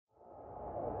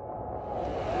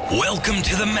Welcome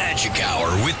to the Magic Hour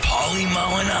with Paulie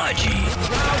Proudly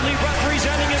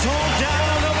representing his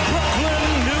hometown of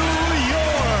Brooklyn, New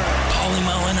York. Paulie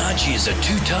is a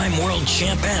two-time world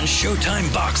champ and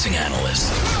Showtime boxing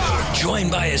analyst.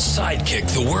 Joined by his sidekick,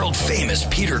 the world-famous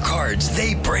Peter Cards,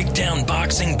 they break down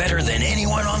boxing better than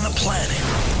anyone on the planet.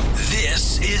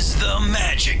 This is the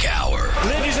Magic Hour.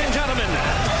 Ladies and gentlemen,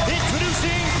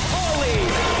 introducing Paulie,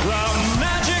 the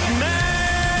Magic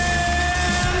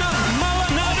Man,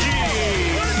 Malignaggi.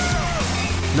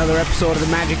 Another episode of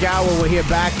the Magic Hour. We're here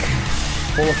back,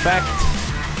 full effect,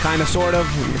 kind of, sort of.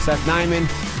 Seth Nyman,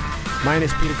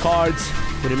 minus Peter Cards.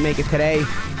 We didn't make it today.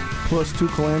 Plus two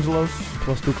Colangelos.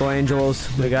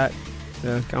 We got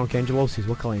Count Cangelosi's.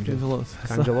 What Colangelos?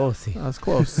 Cangelosi. That's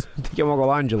close.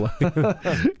 Michelangelo.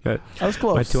 That was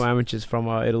close. My two amateurs from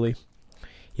Italy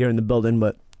here in the building,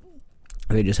 but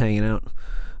they're just hanging out.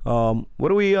 What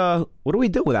do we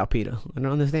do without Peter? I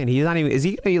don't understand. He's not even. Is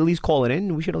he gonna at least call it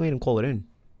in? We should have made him call it in.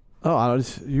 Oh,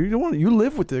 you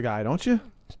live with the guy, don't you?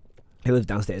 He lives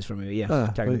downstairs from me. Yeah,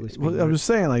 technically speaking. Well, I'm just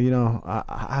saying, like,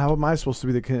 how am I supposed to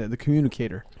be the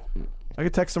communicator? I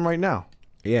could text him right now.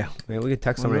 Yeah, we could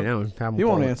text him right now and have him. He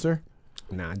won't answer.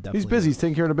 Nah, definitely. He's busy. He's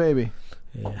taking care of the baby.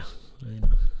 Yeah, I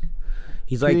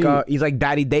know. He's like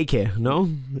daddy daycare.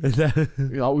 No.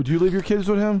 Would you leave your kids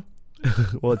with him?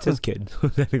 Well, it's his kid.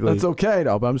 That's okay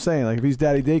though. But I'm saying, like, if he's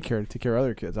daddy daycare to take care of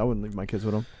other kids, I wouldn't leave my kids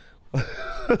with him.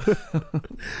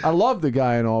 I love the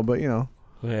guy and all, but yeah,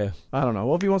 I don't know.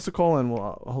 Well, if he wants to call in,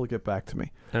 he'll get back to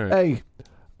me. All right.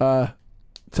 Hey,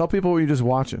 tell people what you're just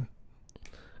watching.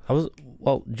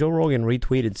 Joe Rogan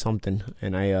retweeted something,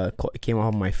 and it came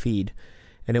off my feed,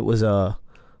 and it was a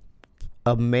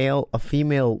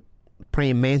female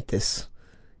praying mantis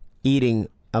eating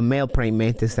a male praying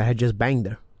mantis that had just banged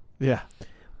her. Yeah,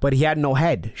 but he had no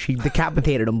head. She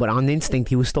decapitated him, but on instinct,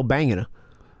 he was still banging her.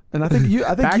 And I think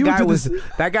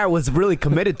that guy was really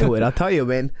committed to it. I'll tell you,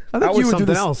 man. That was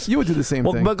something else. You would do the same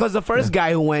thing. Because the first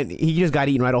guy who went, he just got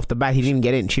eaten right off the bat. He didn't even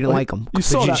get in. She didn't like him. You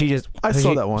saw that. I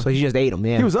saw that one. So she just ate him.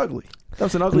 Yeah, he was ugly. That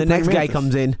was an ugly. And the next guy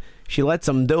comes in. She lets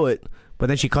him do it, but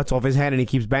then she cuts off his head and he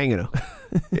keeps banging her.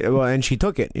 Well, and she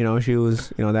took it. She was.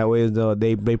 That way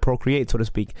they procreate, so to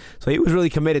speak. So he was really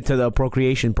committed to the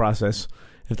procreation process,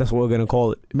 if that's what we're gonna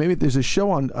call it. Maybe there's a show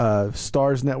on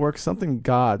Stars Network, something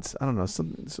Gods. I don't know,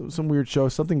 some weird show,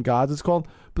 something Gods it's called.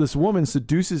 But this woman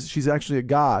seduces. She's actually a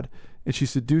god, and she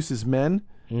seduces men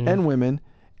and women.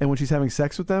 And when she's having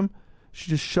sex with them, she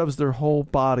just shoves their whole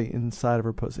body inside of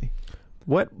her pussy.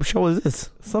 What show is this?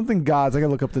 Something Gods. I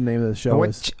gotta look up the name of the show.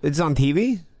 It's on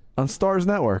TV? On Stars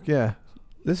Network. Yeah.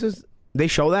 They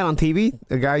show that on TV.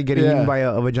 A guy getting eaten by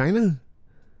a vagina.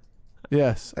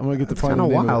 Yes, I'm gonna get the kind of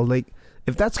wild. Like.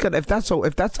 If that's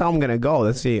how I'm gonna go,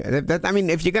 let's see.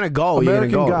 If you're gonna go, you're gonna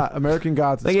go. American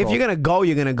Gods. Like, if you're gonna go,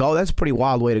 you're gonna go. That's a pretty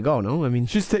wild way to go, no? I mean,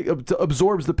 she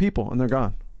absorbs the people and they're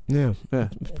gone. Yeah,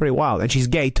 it's pretty wild, and she's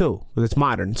gay too. Because it's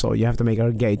modern, so you have to make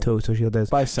her gay too. So she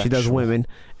does. Bisexual. She does women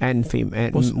and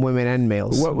women and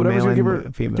males. Whatever's gonna give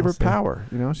her power.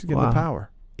 She's getting the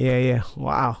power. Yeah.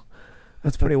 Wow,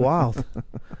 that's pretty wild.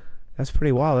 That's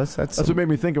pretty wild. That's what made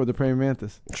me think of the praying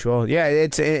mantis. Sure. Yeah,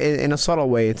 it's in a subtle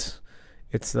way.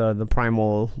 It's the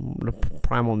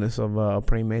primalness of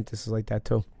praying mantis is like that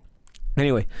too.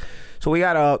 Anyway, so we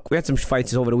had some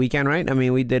fights over the weekend, right? I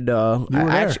mean, we did.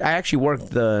 I actually worked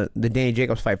the Danny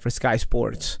Jacobs fight for Sky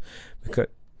Sports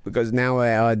because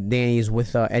now Danny's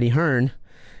with Eddie Hearn,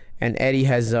 and Eddie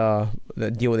has the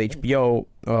deal with HBO.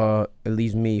 It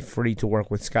leaves me free to work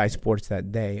with Sky Sports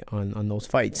that day on those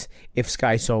fights if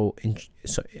Sky so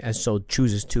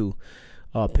chooses to.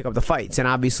 Pick up the fights, and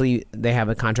obviously they have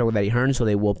a contract with Eddie Hearn, so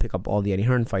they will pick up all the Eddie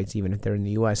Hearn fights, even if they're in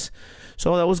the U.S.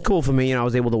 So that was cool for me. I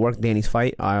was able to work Danny's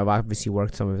fight. I've obviously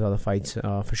worked some of his other fights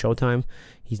for Showtime.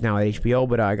 He's now at HBO,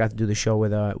 but I got to do the show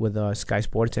with Sky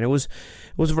Sports, and it was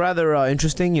rather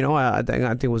interesting. I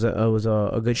think it was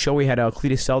a good show. We had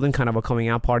Cletus Selden, kind of a coming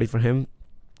out party for him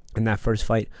in that first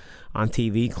fight on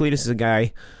TV. Cletus is a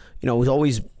guy, who's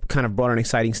always kind of brought an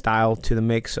exciting style to the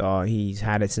mix. He's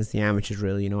had it since the amateurs,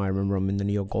 really. I remember him in the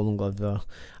New York Golden Glove.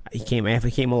 He came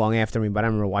along after me, but I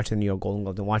remember watching the New York Golden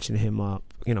Glove and watching him,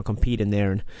 compete in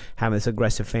there and having this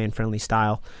aggressive, fan-friendly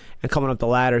style. And coming up the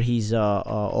ladder, he's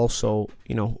also,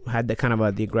 had the kind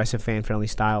of the aggressive, fan-friendly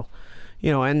style,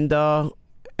 and it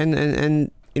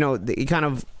kind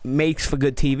of makes for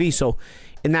good TV. So,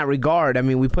 in that regard, I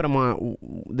mean, we put him on.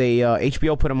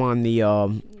 HBO put him on the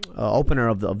opener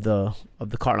of the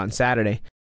card on Saturday.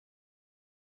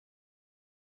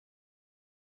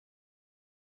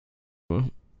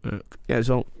 Yeah,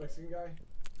 so Mexican guy.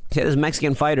 Yeah, this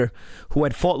Mexican fighter who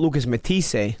had fought Lucas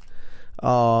Matisse,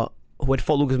 who had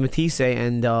fought Lucas Matisse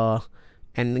and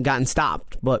gotten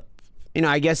stopped. But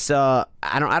I guess I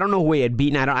don't know who he had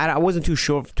beaten. I wasn't too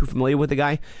familiar with the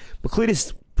guy, but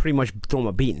Cletus pretty much threw him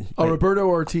a beating. Oh, Roberto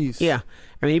Ortiz. Yeah,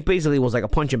 I mean he basically was like a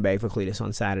punching bag for Cletus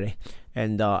on Saturday,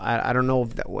 and I don't know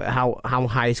how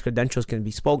high his credentials can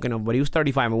be spoken of, but he was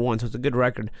 35-1, so it's a good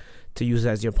record to use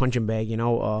as your punching bag, and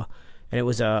it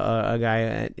was a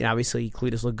guy. Obviously,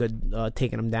 Cletus looked good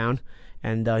taking him down,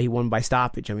 and he won by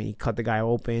stoppage. I mean, he cut the guy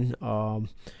open.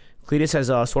 Cletus has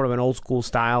a sort of an old school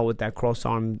style with that cross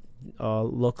arm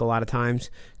look a lot of times.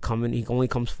 He only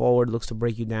comes forward, looks to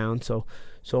break you down. So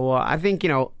I think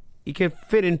he could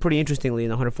fit in pretty interestingly in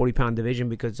the 140-pound division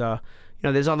because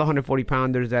there's other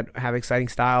 140-pounders that have exciting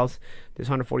styles. There's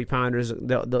 140-pounders.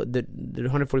 The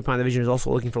 140-pound division is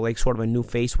also looking for like sort of a new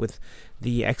face with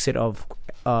the exit of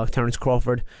Terrence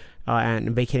Crawford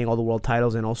and vacating all the world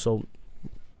titles, and also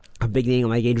a big name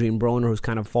like Adrian Broner, who's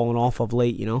kind of fallen off of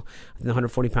late. The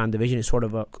 140-pound division is sort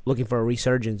of looking for a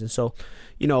resurgence, and so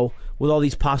with all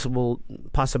these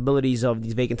possibilities of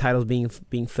these vacant titles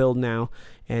being filled now,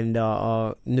 and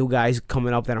new guys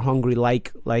coming up that are hungry,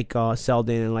 like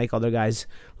Selden and like other guys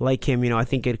like him, I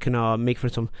think it can make for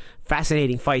some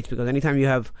fascinating fights, because anytime you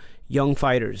have young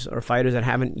fighters or fighters that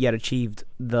haven't yet achieved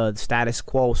the status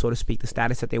quo, so to speak, the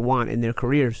status that they want in their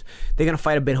careers, they're going to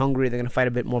fight a bit hungry, they're going to fight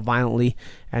a bit more violently,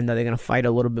 and they're going to fight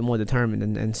a little bit more determined.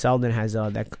 And Selden has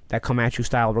that come-at-you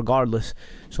style regardless.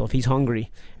 So if he's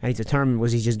hungry and he's determined,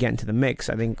 was he just getting to the mix,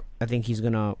 I think he's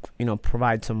going to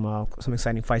provide some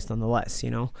exciting fights nonetheless. Hey,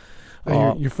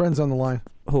 your friend's on the line.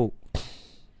 Who?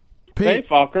 Pete. Hey,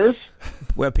 fuckers.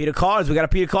 We're Peter Cards. We got a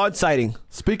Peter Card sighting.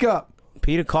 Speak up.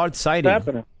 Peter Card sighting. What's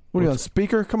happening? What are you on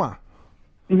speaker? Come on.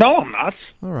 No, I'm not.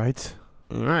 All right.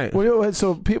 All right.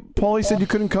 So Paulie said you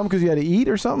couldn't come because you had to eat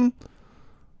or something?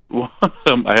 I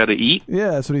had to eat.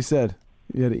 Yeah, that's what he said.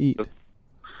 You had to eat.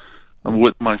 I'm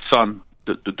with my son.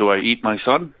 Do I eat my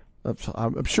son?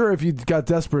 I'm sure if you got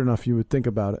desperate enough, you would think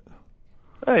about it.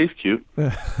 Hey, he's cute.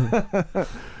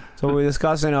 So we're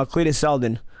discussing Cletus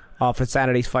Selden for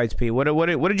Saturday's fights, Pete. What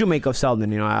did you make of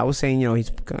Selden? I was saying, he's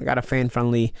got a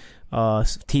fan-friendly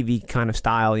TV kind of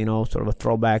style, sort of a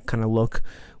throwback kind of look,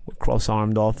 with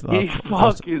cross-armed off. He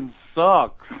fucking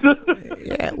sucks.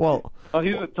 Yeah, well.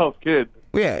 He's a tough kid.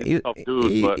 Yeah, he's a tough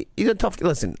dude. But he's a tough.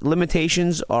 Listen,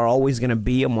 limitations are always going to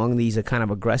be among these kind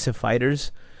of aggressive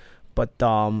fighters, but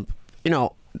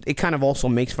it kind of also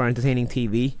makes for entertaining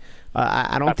TV.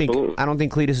 I don't think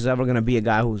Cletus is ever going to be a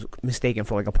guy who's mistaken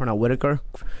for like a Pernell Whitaker,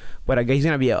 but I guess he's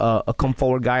going to be a come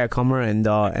forward guy, a comer, and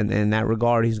in that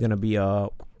regard, he's going to be he's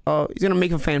going to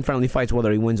make for fan friendly fights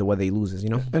whether he wins or whether he loses.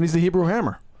 And he's the Hebrew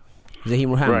Hammer. He's a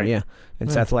Hebrew Hammer, right. Yeah,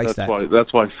 and Seth likes that.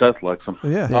 That's why Seth likes him.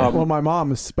 Yeah. Well, my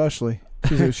mom especially.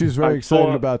 She's very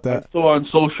excited about that. I saw on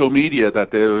social media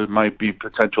that there might be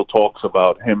potential talks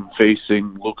about him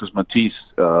facing Lucas Matisse.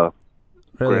 Really?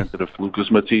 Granted, if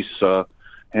Lucas Matisse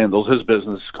handles his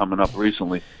business coming up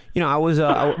recently. I was,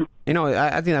 I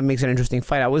think that makes an interesting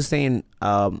fight. I was saying,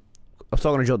 I was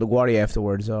talking to Joe DeGuardia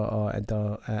afterwards at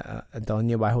the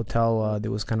nearby hotel.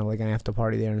 There was kind of like an after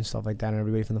party there and stuff like that, and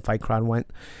everybody from the fight crowd went.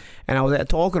 And I was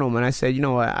talking to him, and I said,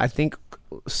 I think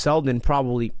Selden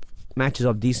probably matches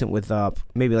up decent with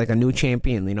maybe like a new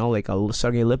champion, like a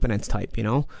Sergey Lipinets type,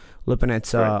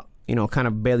 Lipinets, right. Kind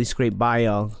of barely scraped by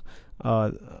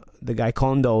the guy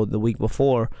Kondo the week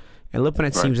before. And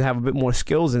Lipinets seems to have a bit more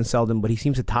skills than Selden, but he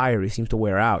seems to tire. He seems to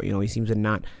wear out. He seems to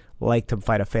not like to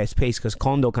fight a fast pace because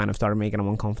Kondo kind of started making him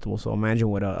uncomfortable. So imagine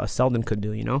what a Selden could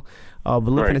do, But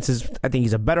Lipinets is, I think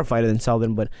he's a better fighter than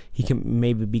Selden, but he can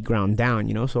maybe be ground down,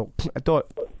 So I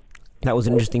thought that was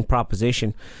an interesting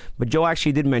proposition. But Joe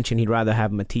actually did mention he'd rather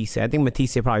have Matisse. I think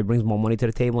Matisse probably brings more money to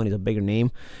the table and he's a bigger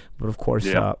name. But of course,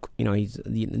 he's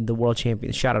the world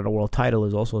champion. The shot at a world title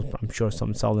is also, I'm sure,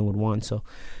 something Selden would want. So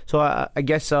I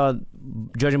guess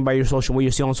judging by what you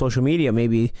see on social media,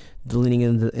 maybe they're leaning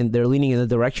in the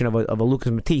direction of a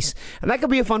Lucas Matisse, and that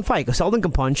could be a fun fight because Selden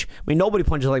can punch. I mean, nobody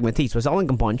punches like Matisse, but Selden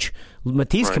can punch.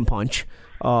 Matisse can punch,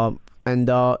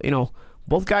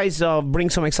 both guys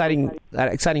bring some exciting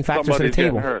factors to the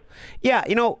table. Yeah,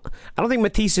 I don't think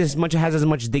Matisse has as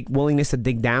much willingness to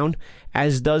dig down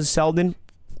as does Selden,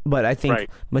 but I think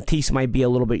Matisse might be a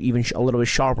little bit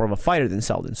sharper of a fighter than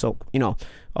Selden. So he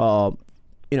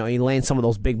lands some of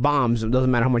those big bombs. It doesn't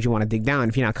matter how much you want to dig down.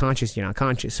 If you're not conscious, you're not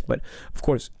conscious. But of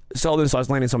course, Selden starts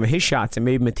landing some of his shots, and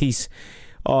maybe Matisse,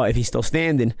 if he's still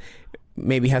standing,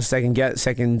 maybe has second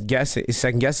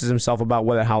guesses himself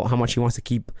about how much he wants to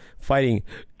keep fighting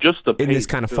just in this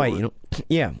kind of fight.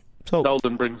 Yeah. So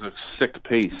Selden brings a sick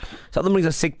pace. Selden brings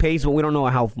a sick pace, but we don't know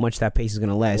how much that pace is going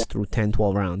to last through 10,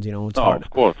 12 rounds. It's hard. Of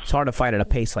course. It's hard to fight at a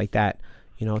pace like that.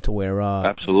 to where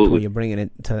absolutely to where you're bringing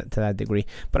it to that degree.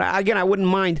 But I wouldn't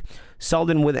mind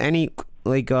Selden with any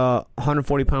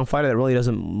 140-pound fighter that really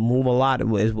doesn't move a lot,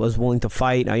 was willing to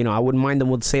fight. I wouldn't mind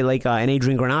them with, say, an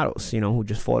Adrian Granados, who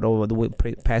just fought over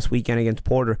the past weekend against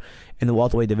Porter in the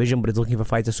welterweight division, but is looking for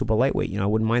fights at super lightweight. I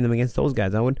wouldn't mind them against those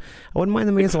guys. I wouldn't mind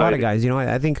them against a lot of guys.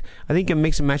 I think it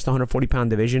makes and match the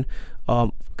 140-pound division.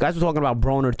 Guys were talking about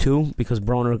Broner too, because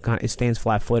Broner stands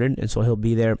flat-footed, and so he'll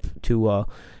be there to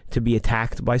be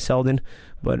attacked by Selden.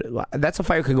 But that's a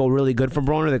fight that could go really good for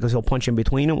Broner because he'll punch in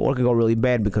between them, or it could go really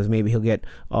bad because maybe he'll get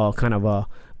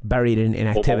buried in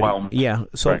activity. Overwhelmed. Yeah.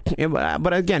 So, right.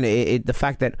 But again, the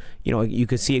fact that you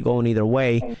could see it going either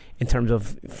way in terms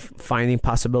of finding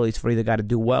possibilities for either guy to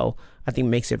do well, I think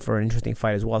makes it for an interesting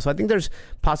fight as well. So I think there's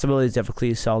possibilities there for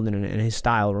Cletus Selden and his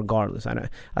style, regardless. Like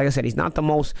I said, he's not the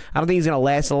most. I don't think he's going to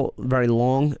last very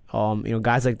long.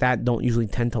 Guys like that don't usually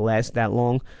tend to last that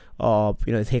long.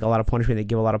 They take a lot of punishment. They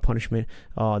give a lot of punishment.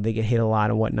 They get hit a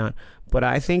lot and whatnot. But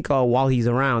I think while he's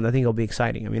around, I think it'll be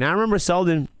exciting. I remember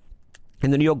Selden in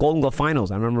the New York Golden Glove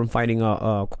Finals. I remember him fighting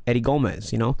Eddie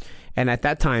Gomez, and at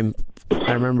that time,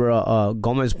 I remember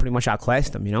Gomez pretty much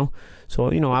outclassed him, So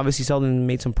obviously Selden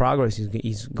made some progress.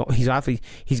 He's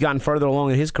gotten further along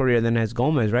in his career than has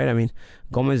Gomez, right?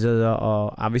 Gomez is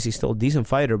obviously still a decent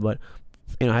fighter, but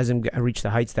hasn't reached the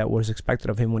heights that was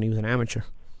expected of him when he was an amateur.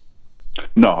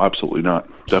 No, absolutely not.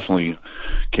 Definitely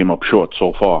came up short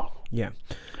so far. Yeah.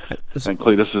 And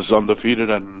Cletus is undefeated,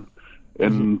 and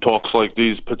in talks like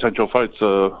these potential fights,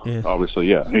 obviously,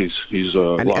 he's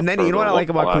and then you know what I like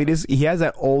about Cletus? He has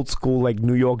that old school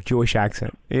New York Jewish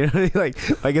accent. like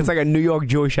it's like a New York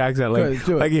Jewish accent.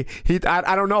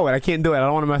 I don't know it. I can't do it. I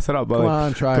don't want to mess it up. But Come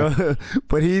on, try it.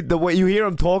 But the way you hear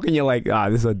him talking, you're like,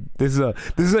 this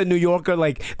is a New Yorker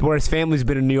where his family's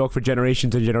been in New York for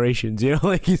generations and generations.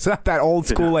 He's not that old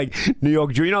school New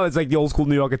York Jew. It's like the old school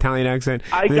New York Italian accent.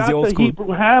 I got the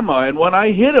Hebrew hammer, and when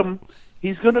I hit him,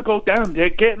 he's going to go down. They're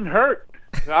getting hurt.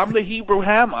 I'm the Hebrew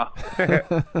hammer.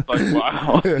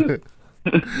 Wow.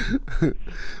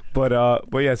 But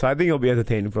yeah, so I think he'll be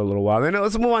entertaining for a little while. And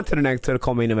let's move on to the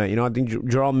co-main event. I think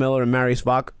Jarrell Miller and Marius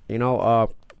Vach,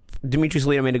 Demetrius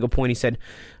Lita made a good point. He said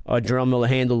Jarrell Miller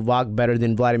handled Vach better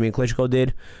than Vladimir Klitschko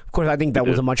did. Of course, I think that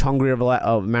was a much hungrier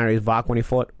Marius Vach when he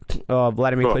fought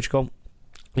Vladimir Klitschko.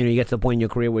 You get to the point in your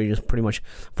career where you're just pretty much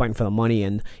fighting for the money,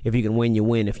 and if you can win, you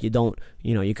win. If you don't,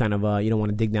 you kind of you don't want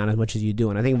to dig down as much as you do.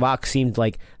 And I think Vach seemed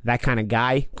like that kind of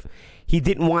guy. He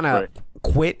didn't want to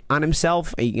quit on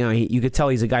himself. You could tell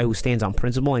he's a guy who stands on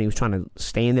principle, and he was trying to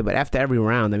stay in there. But after every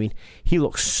round, he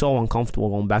looked so uncomfortable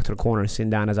going back to the corner and sitting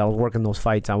down. As I was working those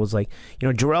fights, I was like,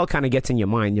 Jarrell kind of gets in your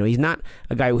mind. He's not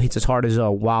a guy who hits as hard as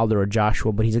Wilder or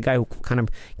Joshua, but he's a guy who kind of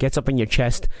gets up in your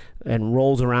chest and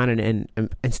rolls around and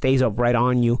stays up right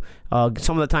on you.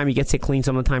 Some of the time he gets it clean,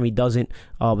 some of the time he doesn't.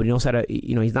 But he knows how to,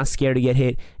 he's not scared to get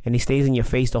hit, and he stays in your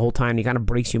face the whole time. And he kind of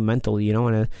breaks you mentally,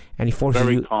 and he forces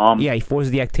Very you. calm. Yeah, he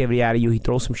forces the activity out of you. He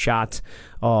throws some shots.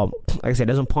 Like I said,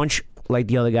 doesn't punch like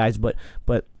the other guys, but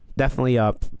definitely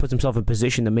puts himself in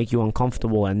position to make you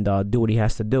uncomfortable and do what he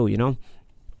has to do.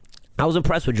 I was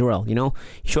impressed with Jarrell.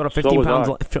 He showed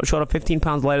up 15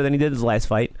 pounds lighter than he did his last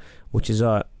fight, which is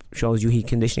shows you he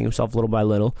conditioning himself little by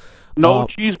little. No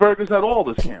cheeseburgers at all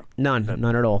this camp. None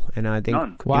at all. And I think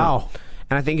None. Wow.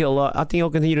 And I think he'll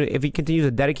continue to, if he continues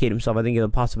to dedicate himself, I think the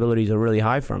possibilities are really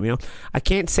high for him. I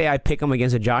can't say I pick him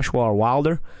against a Joshua or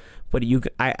Wilder, but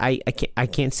I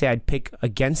can't say I'd pick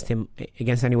against him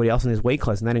against anybody else in his weight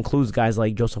class, and that includes guys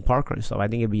like Joseph Parker and stuff. I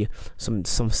think it'd be some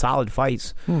solid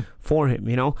fights for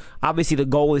him. Obviously the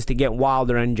goal is to get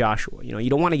Wilder and Joshua. You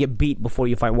don't want to get beat before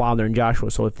you fight Wilder and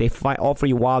Joshua. So if they offer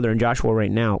you Wilder and Joshua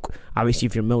right now, obviously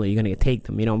if you're Miller, you're gonna take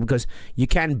them. Because you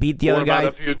can beat the other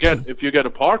guy. If you get a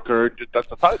Parker, that's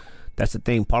the title. That's the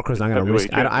thing. Parker's not going to risk.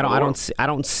 I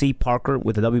don't see Parker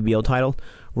with the WBO title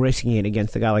risking it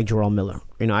against a guy like Jarrell Miller.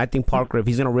 I think Parker, if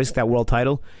he's going to risk that world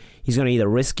title, he's going to either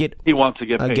risk it. He wants to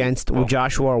get paid. Against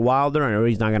Joshua or Wilder, or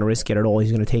he's not going to risk it at all.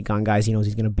 He's going to take on guys he knows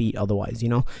he's going to beat otherwise.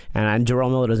 And Jarrell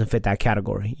Miller doesn't fit that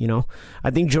category.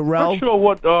 I think Jarrell. I'm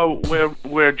not sure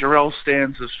where Jarrell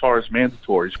stands as far as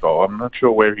mandatories go. I'm not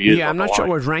sure where he is. Yeah, I'm not sure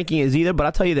where his ranking is either. But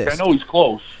I'll tell you this. I know he's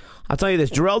close. I'll tell you this,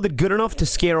 Jarrell did good enough to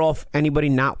scare off anybody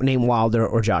not named Wilder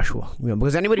or Joshua.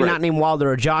 Because anybody not named Wilder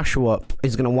or Joshua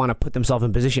is going to want to put themselves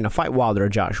in position to fight Wilder or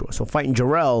Joshua. So fighting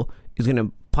Jarrell is going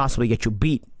to possibly get you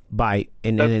beat by,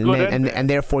 and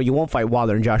therefore you won't fight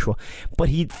Wilder and Joshua. But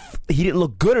he didn't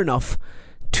look good enough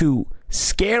to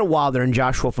scare Wilder and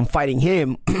Joshua from fighting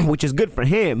him, which is good for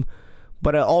him,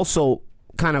 but also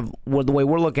kind of the way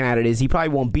we're looking at it is he probably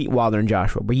won't beat Wilder and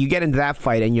Joshua, but you get into that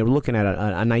fight and you're looking at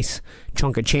a nice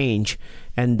chunk of change.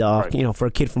 And for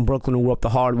a kid from Brooklyn who grew up the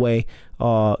hard way,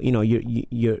 you're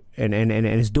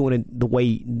is doing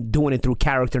it through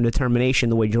character and determination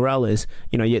the way Jarrell is.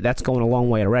 That's going a long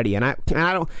way already. And I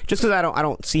don't, just because I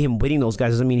don't see him beating those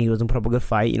guys doesn't mean he doesn't put up a good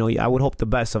fight. I would hope the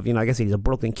best of. Like I said, he's a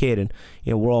Brooklyn kid, and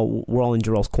we're all in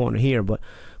Jarrell's corner here. But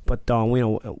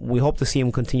we hope to see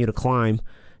him continue to climb.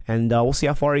 And we'll see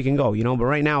how far he can go, But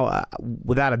right now,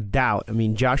 without a doubt, I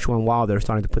mean, Joshua and Wilder are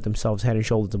starting to put themselves head and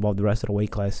shoulders above the rest of the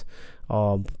weight class.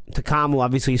 Takam,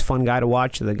 obviously, he's a fun guy to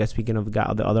watch. Speaking of the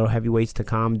other heavyweights,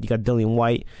 Takam, you got Dillian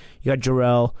White, you got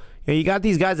Jarrell. You got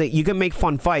these guys that you can make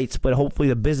fun fights, but hopefully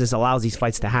the business allows these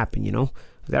fights to happen,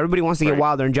 Everybody wants to get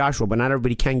Wilder and Joshua, but not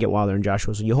everybody can get Wilder and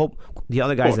Joshua. So you hope the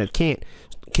other guys that can't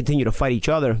continue to fight each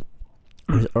other.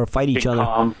 Or fight each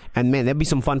other, and man, there'd be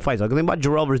some fun fights. Like think about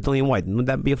Jarrell versus Dillian White. Wouldn't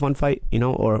that be a fun fight?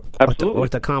 Or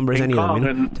Takam versus any of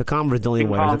them. Takam versus Dillian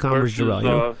White, or Takam versus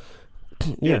Jarrell.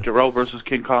 Jarrell versus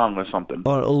King Kong or something.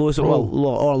 Or Luis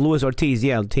Ortiz.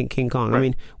 Yeah, King Kong. Right. I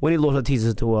mean, we need Luis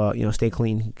Ortiz to stay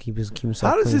clean, keep himself.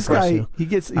 How does this guy? He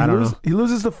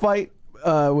loses the fight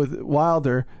with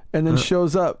Wilder, and then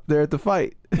shows up there at the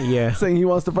fight. Yeah, saying he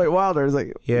wants to fight Wilder. It's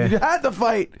like, you had the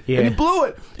fight, and you blew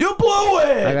it. You blew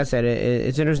it. Like I said,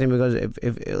 it's interesting because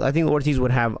if I think Ortiz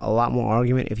would have a lot more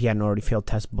argument if he hadn't already failed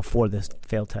tests before this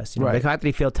failed test. The fact that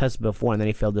he failed tests before and then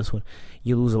he failed this one,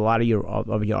 you lose a lot of your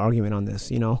argument on this.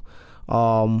 You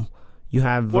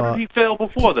have what did he fail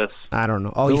before this? I don't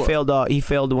know. Oh, he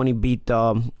failed when he beat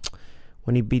the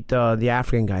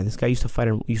African guy. This guy used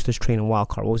to train in Wild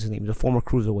Card. What was his name? He was a former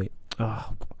cruiserweight.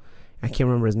 Oh, I can't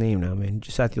remember his name now, man.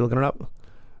 Just after you looking it up.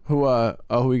 Who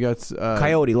he got?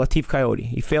 Coyote, Latif Coyote.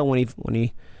 He failed when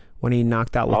he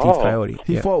knocked out Latif Coyote.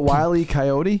 He fought Wile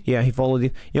Coyote. Yeah, he fought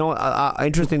Latif.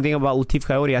 Interesting thing about Latif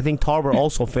Coyote, I think Tarver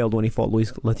also failed when he fought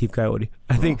Latif Coyote.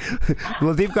 I think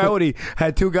Latif Coyote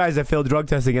had two guys that failed drug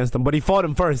tests against him, but he fought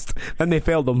him first, then they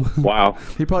failed him. Wow.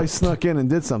 He probably snuck in and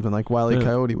did something like Wile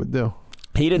Coyote would do.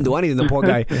 He didn't do anything, the poor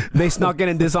guy. They snuck in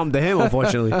and did something to him,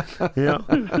 unfortunately.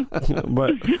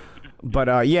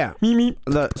 But yeah.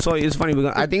 So it's funny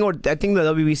because I think the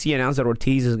WBC announced that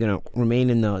Ortiz is gonna remain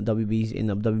in the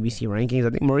WBC rankings. I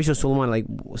think Mauricio Suleiman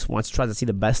wants to try to see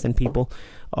the best in people.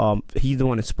 He's the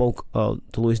one that spoke to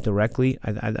Luis directly.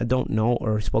 I don't know,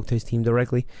 or spoke to his team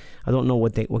directly. I don't know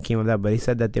what came of that, but he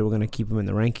said that they were going to keep him in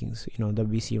the rankings,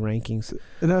 WBC rankings.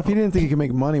 Now, if he didn't think he could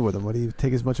make money with him, would he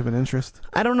take as much of an interest?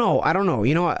 I don't know.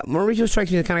 Mauricio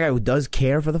strikes me as the kind of guy who does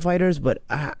care for the fighters, but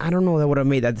I don't know that would have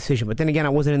made that decision. But then again, I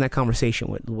wasn't in that conversation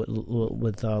with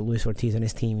Luis Ortiz and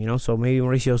his team, so maybe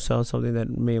Mauricio saw something that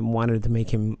may have wanted to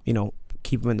make him,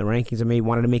 keep him in the rankings, and maybe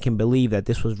wanted to make him believe that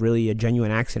this was really a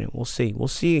genuine accident. We'll see. We'll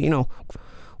see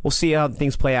how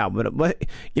things play out. But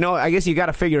I guess you got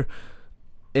to figure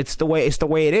it's the way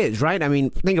it is, right? I mean,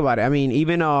 think about it. I mean,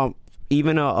 even Alexander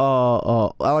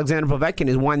Povetkin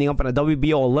is winding up on a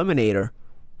WBO eliminator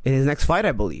in his next fight,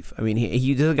 I believe. I mean,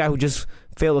 he's a guy who just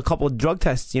failed a couple of drug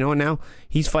tests, and now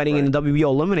he's fighting in the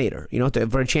WBO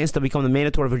eliminator, for a chance to become the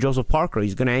mandatory for Joseph Parker.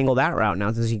 He's going to angle that route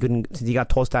now since he got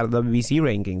tossed out of the WBC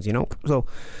rankings, So,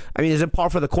 I mean, is it par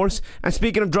for the course? And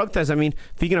speaking of drug tests, I mean,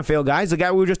 if you're going to fail guys, the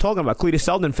guy we were just talking about, Cletus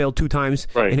Selden, failed 2 times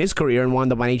in his career and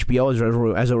wound up on HBO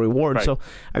as a reward. Right. So,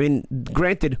 I mean,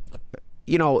 granted,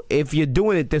 if you're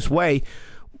doing it this way,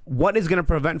 what is going to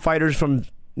prevent fighters from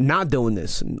not doing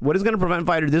this? What is going to prevent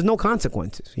fighters? There's no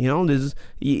consequences. There's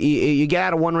you get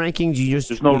out of one rankings.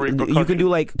 There's no repercussions. You can do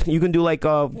like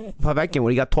Povetkin,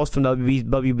 where he got tossed from the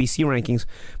WBC rankings,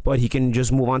 but he can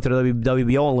just move on to the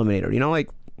WBO eliminator.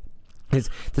 There's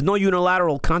no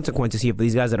unilateral consequences here for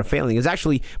these guys that are failing. There's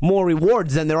actually more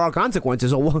rewards than there are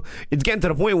consequences. So it's getting to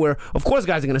the point where, of course,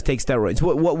 guys are going to take steroids.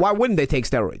 Why wouldn't they take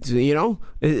steroids? You don't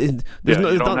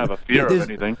have a fear of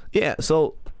anything. Yeah,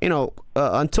 so.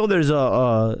 Until there's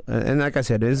and like I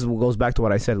said, this goes back to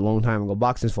what I said a long time ago.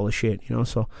 Boxing's full of shit,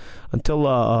 So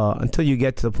until you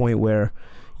get to the point where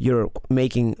you're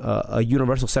making a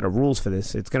universal set of rules for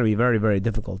this, it's going to be very, very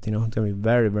difficult. It's going to be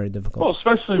very, very difficult. Well,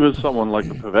 especially with someone like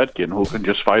Povetkin, who can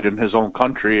just fight in his own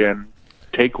country and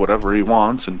take whatever he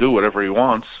wants and do whatever he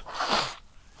wants.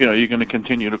 You're going to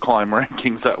continue to climb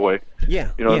rankings that way.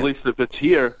 Yeah. At least if it's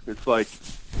here, it's like,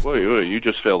 wait, you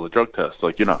just failed the drug test.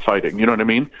 Like, you're not fighting. You know what I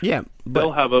mean? Yeah.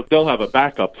 They'll have a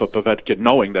backup for Povetkin,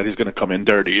 knowing that he's going to come in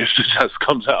dirty if the test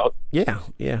comes out. Yeah.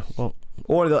 Well,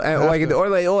 or like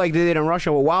they did in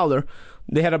Russia with Wilder.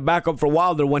 they had a backup for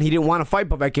Wilder when he didn't want to fight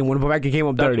Povetkin when Povetkin came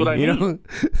up That's dirty. what I you mean.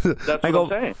 know, That's what I'm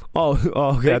saying.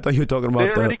 Oh, okay. I thought you were talking about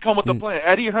They already come with the plan.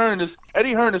 Eddie Hearn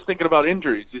is thinking about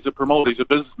injuries. He's a promoter. He's a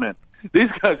businessman. These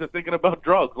guys are thinking about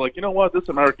drugs. Like, you know what? This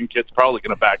American kid's probably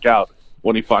going to back out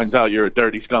when he finds out you're a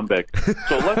dirty scumbag.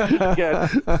 So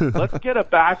let's get a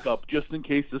backup just in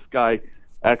case this guy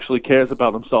actually cares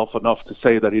about himself enough to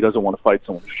say that he doesn't want to fight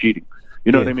someone who's cheating.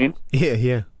 You know what I mean?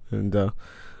 Yeah. And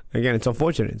again, it's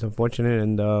unfortunate.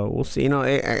 And we'll see. You know,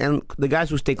 and the guys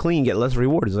who stay clean get less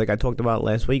rewards, like I talked about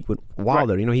last week with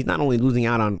Wilder. Right. You know, he's not only losing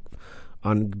out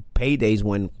on paydays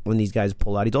when these guys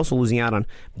pull out, he's also losing out on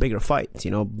bigger fights.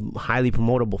 You know, highly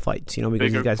promotable fights. You know,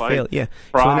 because these guys fail. Yeah.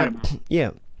 Prime.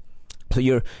 So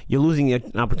you're losing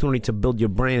an opportunity to build your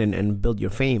brand and build your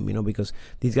fame, you know, because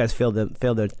these guys fail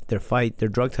their fight, their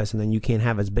drug test, and then you can't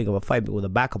have as big of a fight with a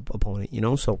backup opponent, you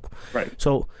know. So right.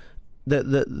 So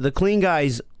the clean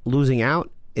guys losing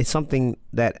out is something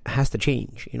that has to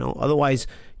change, you know. Otherwise,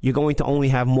 you're going to only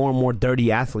have more and more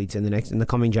dirty athletes in the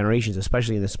coming generations,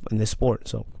 especially in this sport.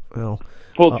 So, you know.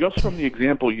 Well, just from the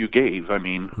example you gave, I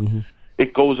mean,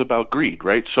 it goes about greed,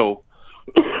 right? So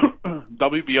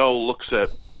WBO looks at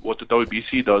what the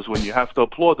WBC does when you have to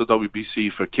applaud the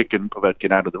WBC for kicking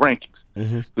Povetkin out of the rankings,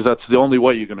 because that's the only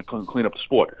way you're going to clean up the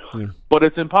sport. But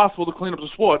it's impossible to clean up the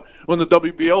sport when the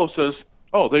WBO says,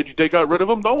 "Oh, they got rid of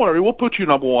him. Don't worry, we'll put you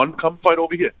number one. Come fight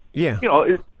over here." Yeah, you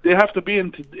know, they have to be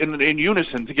in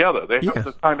unison together. They have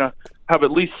to kind of have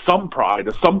at least some pride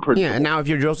or some principle. Yeah, and now if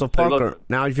you're Joseph Parker,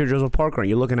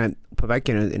 you're looking at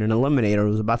Povetkin in an eliminator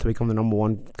who's about to become the number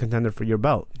one contender for your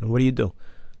belt. What do you do?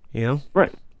 You know,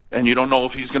 right. And you don't know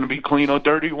if he's going to be clean or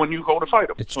dirty when you go to fight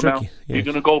him. It's so tricky. Now you're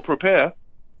going to go prepare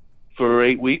for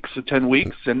 8 weeks or 10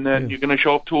 weeks, and then you're going to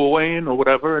show up to a weigh-in or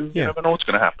whatever, and you never know what's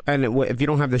going to happen. And if you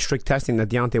don't have the strict testing that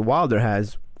Deontay Wilder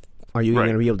has, are you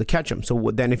going to be able to catch him?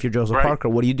 So then if you're Joseph Parker,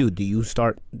 what do? Do you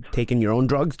start taking your own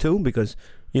drugs too? Because,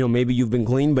 you know, maybe you've been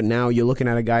clean, but now you're looking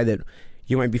at a guy that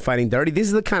you might be fighting dirty.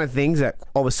 These are the kind of things that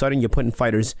all of a sudden you're putting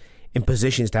fighters in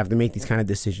positions to have to make these kind of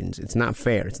decisions. It's not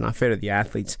fair. It's not fair to the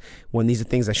athletes when these are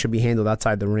things that should be handled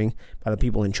outside the ring by the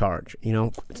people in charge. You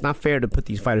know, it's not fair to put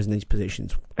these fighters in these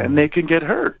positions. And they can get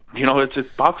hurt. You know,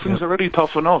 boxing's already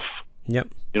tough enough. Yep.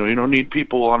 You know, you don't need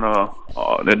people on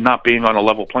and not being on a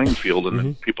level playing field, and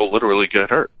then people literally get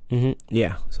hurt.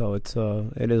 Yeah. So it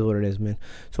is what it is, man.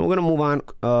 So we're gonna move on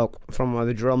from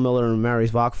the Jarrell Miller and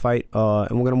Marius Vach fight,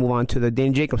 and we're gonna move on to the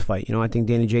Danny Jacobs fight. You know, I think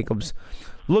Danny Jacobs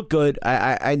looked good.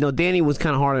 I know Danny was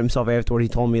kind of hard on himself afterward. He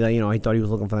told me that, you know, he thought he was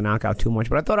looking for the knockout too much.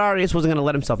 But I thought Arias wasn't going to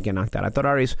let himself get knocked out. I thought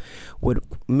Arias would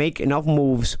make enough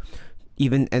moves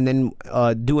and then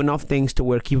do enough things to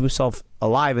where keep himself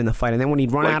alive in the fight. And then when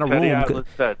he'd run out of room... Atlas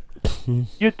said,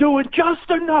 you're doing just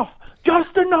enough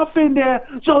in there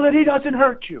so that he doesn't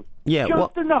hurt you. Yeah,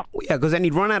 just enough. Yeah, because then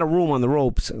he'd run out of room on the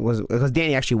ropes. Because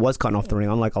Danny actually was cutting off the ring,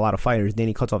 unlike a lot of fighters.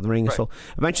 Danny cuts off the ring, so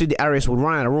eventually the Arias would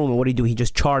run out of room, and what he'd do, he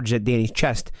just charged at Danny's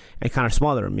chest and kind of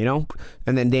smother him, you know.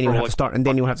 And then Danny would have to start, and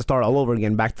Danny would have to start all over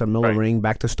again, back to the Miller ring,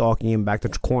 back to stalking him, back to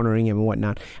cornering him and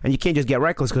whatnot. And you can't just get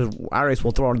reckless because Arias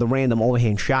will throw the random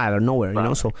overhand shot out of nowhere, you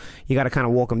know. So you got to kind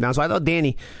of walk him down. So I thought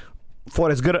Danny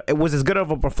fought as good. It was as good of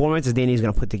a performance as Danny's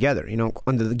going to put together, you know,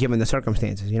 given the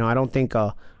circumstances. You know, I don't think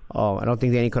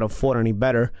Danny could have fought any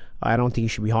better. I don't think he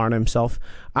should be hard on himself.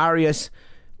 Arias,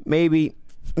 maybe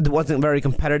wasn't very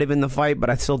competitive in the fight, but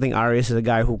I still think Arias is a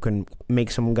guy who can make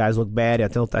some guys look bad.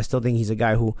 I still think he's a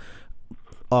guy who,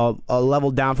 a level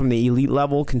down from the elite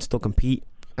level, can still compete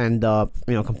and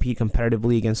compete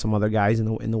competitively against some other guys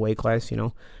in the weight class. You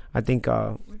know, I think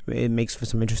it makes for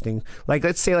some interesting, like,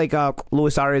 let's say like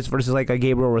Luis Arias versus like a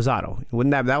Gabriel Rosado.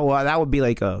 Wouldn't that would be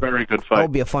like a very good fight? That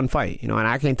would be a fun fight, you know. And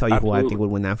I can't tell you who I think would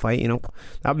win that fight. You know,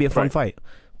 that would be a fun fight.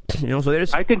 You know, so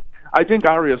there's. I think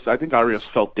Arias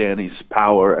felt Danny's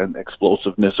power and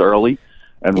explosiveness early,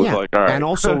 and was like, all right. And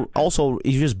also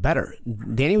he's just better.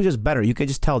 Danny was just better. You could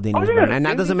just tell Danny was better, and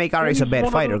that doesn't make Arias a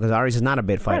bad fighter because Arias is not a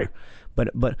bad fighter.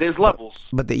 But there's levels.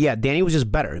 But Danny was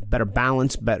just better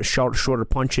balance, better shorter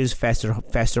punches,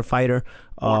 faster fighter,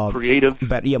 more creative.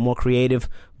 More creative,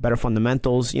 better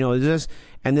fundamentals. You know, this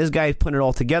guy putting it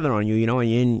all together on you. You know,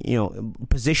 and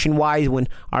position wise, when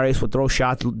Arias would throw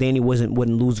shots, Danny wouldn't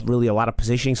lose really a lot of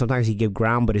positioning. Sometimes he'd give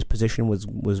ground, but his position was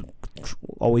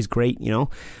always great. You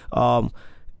know,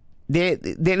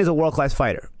 Danny's a world class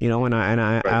fighter. You know, and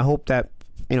I hope that,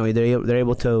 you know, they're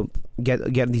able to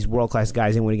get these world class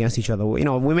guys in against each other. You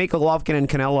know, if we make Golovkin and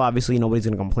Canelo, obviously nobody's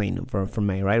going to complain for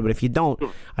May, right? But if you don't,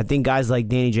 I think guys like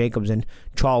Danny Jacobs and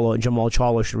Jamal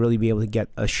Charlo should really be able to get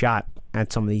a shot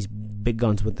at some of these big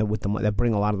guns with the that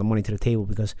bring a lot of the money to the table,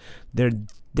 because they're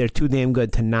too damn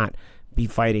good to not be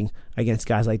fighting against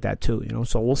guys like that too.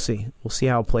 So we'll see. We'll see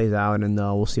how it plays out, and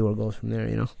we'll see where it goes from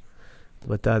there.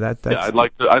 But that's I'd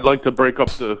like to break up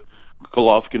the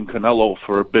Golovkin Canelo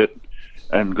for a bit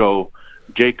and go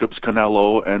Jacobs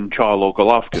Canelo and Charlo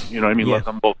Golovkin. You know what I mean? Yeah. Let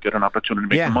them both get an opportunity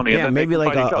to make some money. Yeah, and then maybe they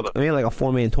can like fight each other. maybe like a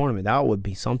 4-man tournament. That would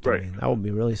be something. Right. Man. That would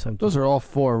be really something. Those are all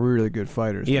 4 really good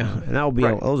fighters. Yeah, man. and that would be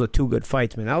Right. those are 2 good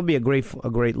fights, man. That would be a great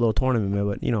little tournament, man.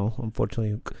 But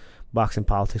unfortunately, boxing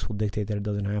politics will dictate that it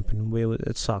doesn't happen.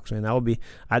 It sucks, man. That would be.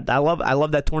 I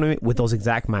love that tournament with those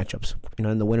exact matchups.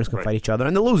 And the winners can Right. fight each other,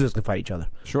 and the losers can fight each other.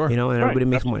 Sure. And everybody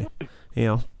makes money.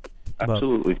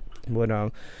 Absolutely.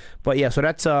 But yeah, so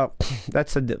that's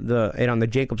it on the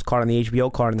Jacobs card, on the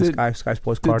HBO card, and the Sky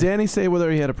Sports Did card. Danny say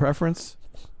whether he had a preference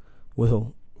With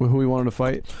who? with who he wanted to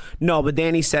fight? No, but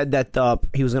Danny said that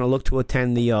he was going to look to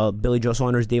attend the Billy Joe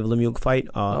Saunders David Lemieux fight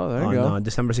there you on go.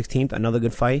 December 16th. Another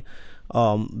good fight.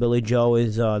 Billy Joe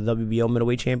is WBO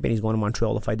middleweight champion. He's going to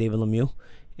Montreal to fight David Lemieux.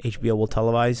 HBO will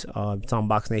televise. It's on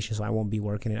Box Nation, so I won't be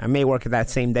working it. I may work it that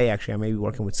same day, actually. I may be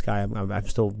working with Sky. I'm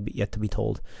still yet to be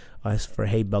told. It's for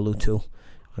Hey Bellew, too.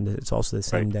 It's also the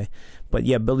same day. But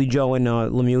yeah, Billy Joe and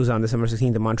Lemieux on December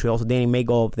 16th in Montreal. So Danny may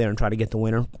go up there and try to get the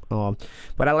winner.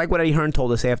 But I like what Eddie Hearn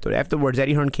told us afterwards.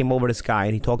 Eddie Hearn came over to Sky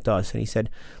and he talked to us and he said,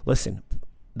 listen,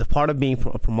 the part of being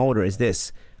a promoter is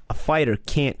this. A fighter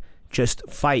can't just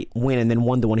fight, win, and then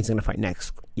wonder when he's going to fight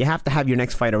next. You have to have your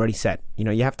next fight already set.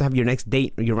 You have to have your next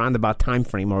date or your roundabout time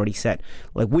frame already set.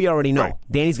 Like we already know,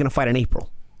 Danny's going to fight in April.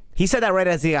 He said that right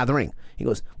as he got out of the ring. He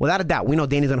goes, without a doubt, we know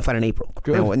Danny's going to fight in April.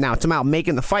 Good. Now it's about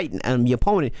making the fight and the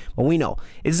opponent, but we know.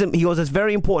 He goes, it's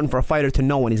very important for a fighter to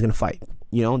know when he's going to fight.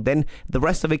 Then the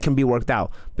rest of it can be worked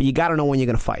out. But you got to know when you're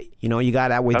going to fight. You got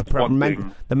that way.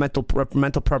 The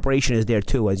mental preparation is there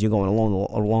too as you're going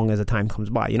along as the time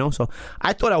comes by. So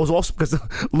I thought I was awesome because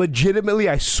legitimately,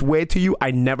 I swear to you,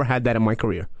 I never had that in my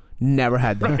career. Never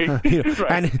had that.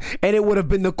 Right. And it would have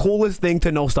been the coolest thing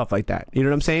to know stuff like that. You know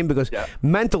what I'm saying? Because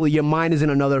mentally your mind is in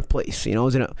another place,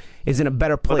 is in a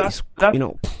better place.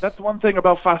 That's one thing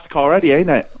about fast car Eddie,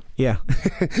 ain't it? Yeah.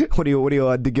 What do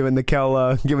you giving the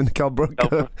Kel Brook?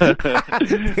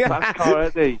 Fast car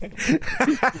Eddie.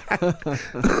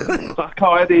 Fast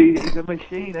car Eddie is a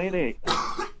machine, ain't he?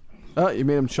 Oh, you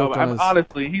made him choke on his...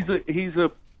 Honestly, he's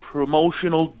a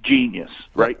promotional genius,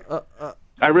 right?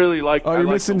 I really like. Oh, you're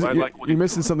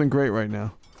missing something great right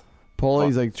now.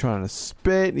 Paulie's like trying to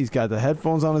spit. He's got the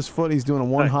headphones on his foot. He's doing a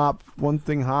one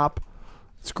thing hop.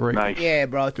 It's great. Nice. Yeah,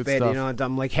 bro, it's Good bad. stuff.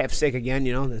 I'm like half sick again.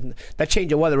 That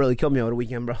change of weather really killed me over the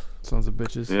weekend, bro. Sons of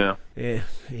bitches. Yeah.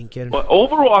 Ain't kidding. But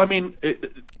overall, I mean,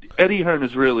 Eddie Hearn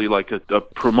is really like a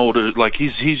promoter. Like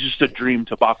he's just a dream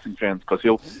to boxing fans because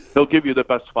he'll give you the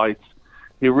best fights.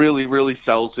 He really, really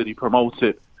sells it. He promotes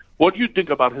it. What do you think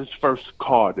about his first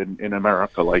card in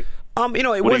America? Like,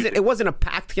 it wasn't a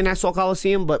packed Nassau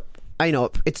Coliseum, but I know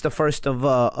it's the first of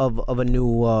a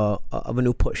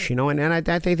new push, and I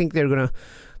think they're gonna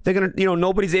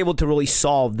nobody's able to really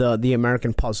solve the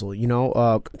American puzzle.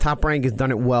 Top Rank has done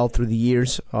it well through the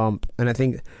years, and I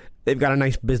think they've got a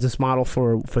nice business model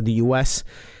for the U.S.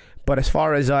 But as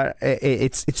far as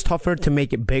it's tougher to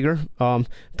make it bigger.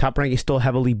 Top Rank is still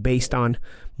heavily based on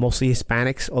mostly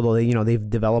Hispanics, although they've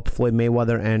developed Floyd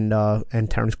Mayweather and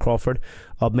Terrence Crawford.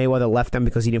 Mayweather left them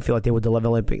because he didn't feel like they were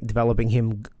developing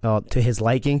him to his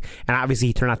liking, and obviously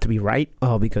he turned out to be right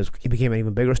because he became an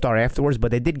even bigger star afterwards.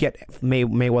 But they did get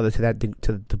Mayweather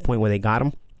to the point where they got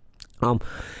him.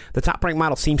 The Top Rank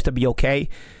model seems to be okay,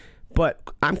 but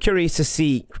I'm curious to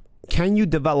see, can you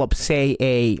develop, say,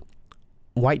 a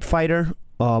white fighter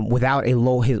without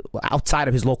outside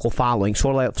of his local following,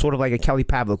 sort of like a Kelly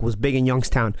Pavlik who was big in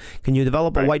Youngstown. Can you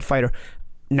develop a white fighter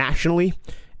nationally,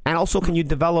 and also can you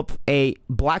develop a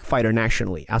black fighter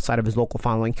nationally outside of his local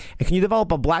following? And can you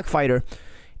develop a black fighter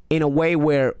in a way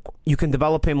where you can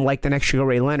develop him like the next Sugar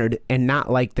Ray Leonard and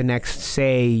not like the next,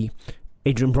 say,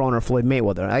 Adrian Broner or Floyd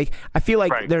Mayweather? I feel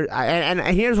like and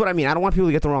here's what I mean. I don't want people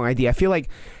to get the wrong idea. I feel like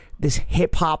this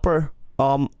hip hopper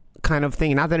kind of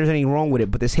thing, not that there's anything wrong with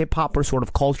it, but this hip hopper sort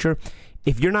of culture,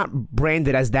 if you're not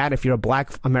branded as that, if you're a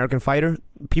black American fighter,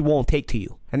 people won't take to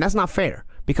you, and that's not fair.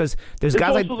 Because there's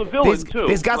guys like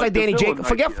Danny Jacobs.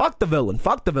 Fuck the villain.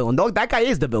 That guy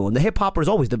is the villain. The hip hopper is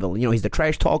always the villain. He's the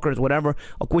trash talker, whatever,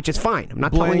 which is fine. I'm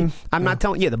not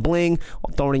telling you the bling,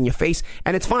 throwing it in your face,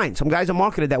 and it's fine. Some guys are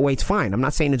marketed that way. It's fine. I'm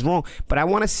not saying it's wrong, but I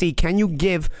want to see, can you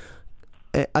give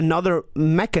another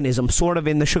mechanism, sort of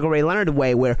in the Sugar Ray Leonard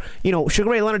way, where Sugar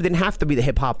Ray Leonard didn't have to be the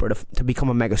hip hopper to become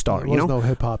a megastar. There was no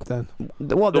hip hop then.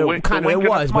 Well, there kind of it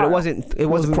was, but it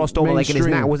wasn't crossed over like it is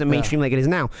now. It wasn't mainstream like it is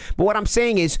now. But what I'm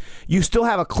saying is, you still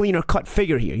have a cleaner cut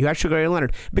figure here. You have Sugar Ray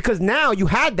Leonard, because now you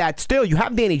had that. Still, you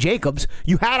have Danny Jacobs,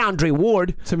 you had Andre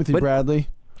Ward, Timothy Bradley.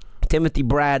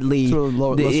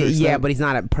 Yeah, but he's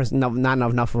not not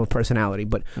enough of a personality.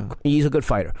 But he's a good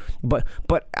fighter. But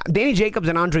Danny Jacobs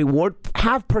and Andre Ward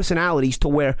have personalities to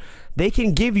where they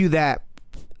can give you that.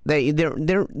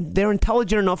 They're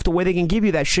intelligent enough to where they can give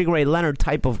you that Sugar Ray Leonard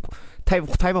type of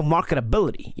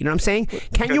marketability. You know what I'm saying?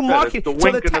 Can you market? The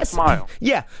wink and the smile.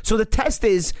 Yeah. So the test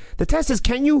is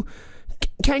can you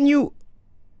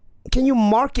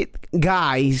market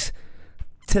guys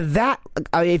to that?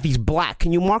 If he's black,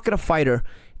 can you market a fighter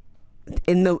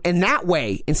in that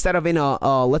way instead of in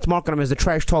a let's market him as a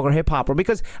trash talker hip hopper?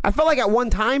 Because I felt like at one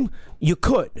time you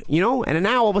could, and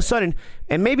now all of a sudden,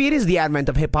 and maybe it is the advent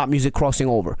of hip hop music crossing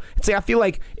over. It's like I feel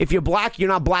like if you're black, you're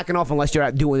not black enough unless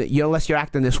you're doing it, unless you're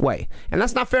acting this way, and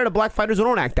that's not fair to black fighters who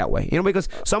don't act that way. Because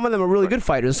some of them are really good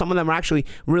fighters, some of them are actually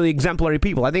really exemplary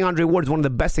people. I think Andre Ward is one of the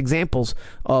best examples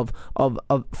of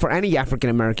for any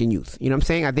African American youth. You know what I'm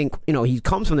saying? I think he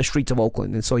comes from the streets of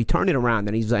Oakland, and so he turned it around,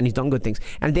 and he's done good things.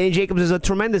 And Danny Jacobs is a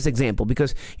tremendous example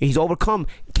because he's overcome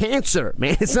cancer,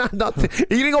 man. It's not nothing.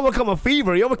 He didn't overcome a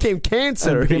fever. He overcame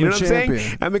cancer. You know what I'm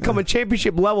saying? And become a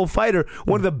championship level fighter,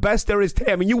 one of the best there is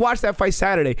today. I mean, you watch that fight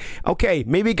Saturday. Okay,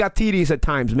 maybe it got tedious at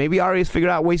times. Maybe Arias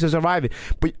figured out ways to survive it.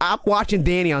 But I'm watching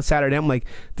Danny on Saturday. I'm like,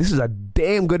 this is a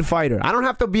damn good fighter. I don't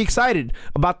have to be excited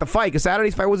about the fight because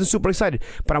Saturday's fight wasn't super excited.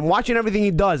 But I'm watching everything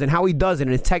he does and how he does it,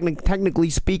 and technically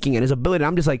speaking, and his ability.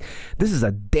 I'm just like, this is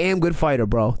a damn good fighter,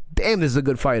 bro. Damn, this is a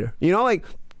good fighter.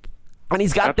 And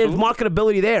he's got the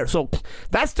marketability there, so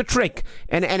that's the trick,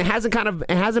 and it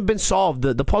hasn't been solved.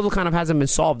 The puzzle kind of hasn't been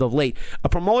solved of late. A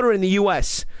promoter in the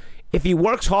U.S., if he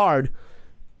works hard,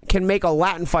 can make a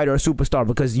Latin fighter a superstar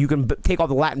because you can take off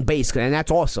the Latin base, and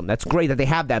that's awesome. That's great that they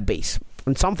have that base.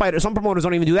 And some promoters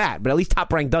don't even do that, but at least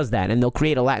Top Rank does that, and they'll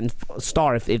create a Latin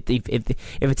star if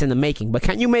it's in the making. But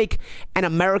can you make an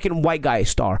American white guy a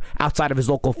star outside of his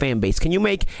local fan base? Can you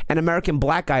make an American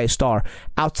black guy a star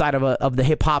outside of the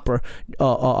hip hopper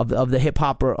of the hip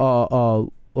hopper?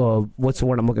 What's the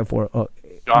word I'm looking for?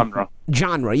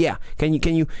 Genre, yeah. Can you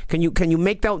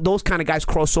make those kind of guys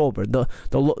cross over?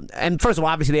 And first of all,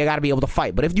 obviously they got to be able to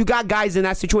fight. But if you got guys in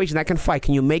that situation that can fight,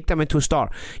 can you make them into a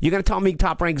star? You're gonna tell me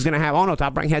Top Rank is gonna have? Oh no,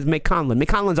 Top Rank has Mick Conlon. Mick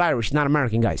Conlon's Irish, he's not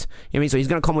American, guys. You know what I mean? So he's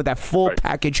gonna come with that full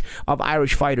package of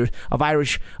Irish fighters, of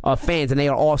Irish fans, and they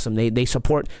are awesome. They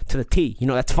support to the T.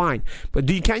 That's fine. But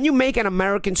can you make an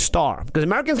American star? Because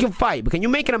Americans can fight, but can you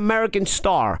make an American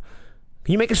star?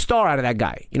 Can you make a star out of that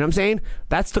guy? You know what I'm saying?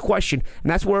 That's the question.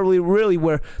 And that's where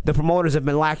where the promoters have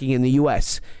been lacking in the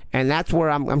U.S. And that's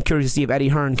where I'm curious to see if Eddie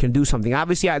Hearn can do something.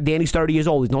 Obviously, Danny's 30 years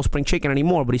old. He's no spring chicken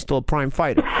anymore, but he's still a prime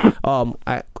fighter.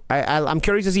 I'm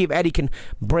curious to see if Eddie can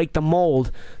break the mold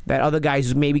that other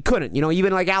guys maybe couldn't.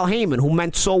 Even like Al Heyman, who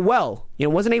meant so well,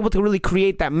 wasn't able to really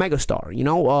create that megastar.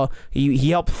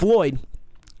 He helped Floyd.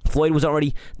 Floyd was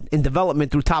already in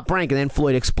development through Top Rank, and then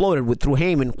Floyd exploded through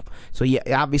Heyman. So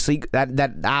yeah, obviously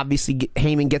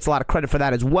Heyman gets a lot of credit for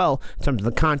that as well in terms of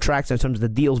the contracts, in terms of the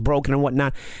deals broken and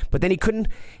whatnot. But then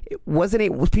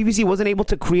PBC wasn't able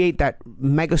to create that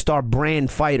megastar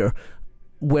brand fighter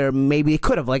where maybe it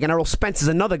could have. Like, and Errol Spence is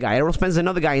another guy. Errol Spence is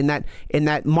another guy in that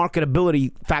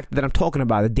marketability factor that I'm talking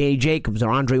about, the Danny Jacobs or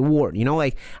Andre Ward.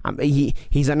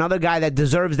 He's another guy that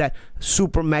deserves that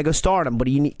super mega stardom, but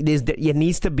he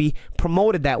needs to be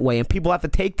promoted that way, and people have to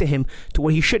take to him to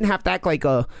where he shouldn't have to act like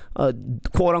a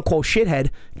quote unquote shithead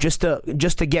just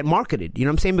to get marketed. You know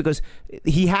what I'm saying? Because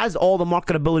he has all the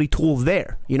marketability tools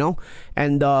there.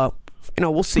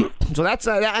 And we'll see. So that's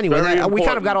anyway. We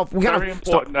kind of got off. Very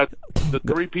important. That the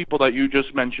three people that you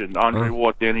just mentioned: Andre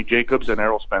Ward, Danny Jacobs, and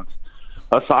Errol Spence.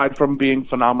 Aside from being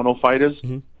phenomenal fighters,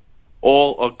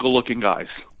 all are good-looking guys,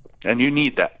 and you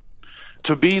need that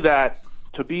to be that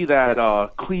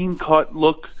clean-cut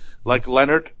look like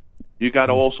Leonard. You got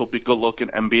to also be good-looking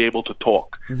and be able to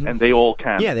talk, and they all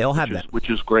can. Yeah, they all have that, which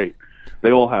is great.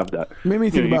 They all have that. Made me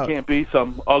think about, you can't be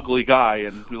some ugly guy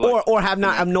and be like, or have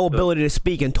no ability to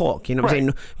speak and talk. You know what I'm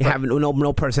saying? You have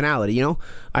no personality.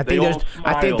 I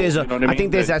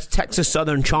think there's that Texas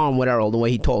Southern charm with Errol, the way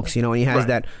he talks. And he has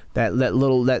that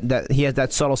he has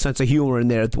that subtle sense of humor in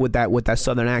there with that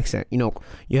Southern accent.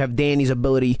 You have Danny's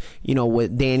ability.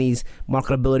 With Danny's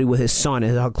marketability with his son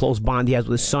and how close bond he has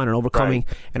with his son, and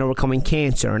overcoming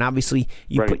cancer. And obviously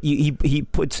he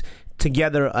puts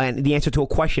together the answer to a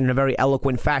question in a very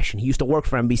eloquent fashion. He used to work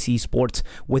for NBC Sports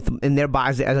in their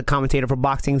as a commentator for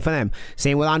boxing for them.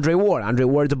 Same with Andre Ward. Andre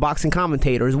Ward's a boxing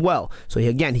commentator as well. So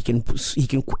he can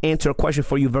answer a question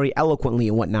for you very eloquently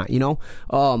and whatnot.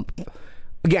 Again,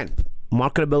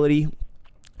 marketability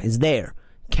is there.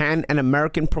 Can an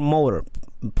American promoter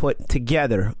put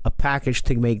together a package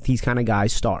to make these kind of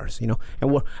guys stars, and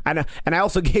I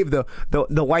also gave the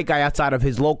white guy outside of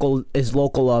his local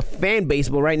fan base,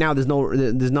 but right now there's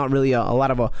not really a lot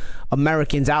of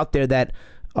Americans out there that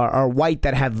are white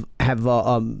that have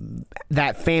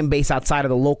that fan base outside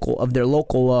of their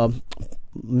local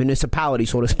municipality,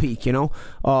 so to speak. I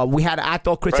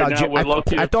thought Chris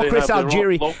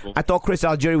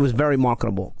Algieri was very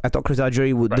marketable. I thought Chris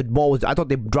Algieri I thought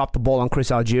they dropped the ball on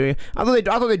Chris Algieri. I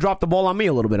thought they dropped the ball on me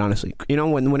a little bit, honestly.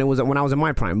 When I was in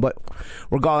my prime. But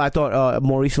regardless, I thought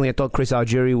more recently Chris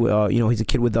Algieri. He's a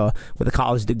kid with a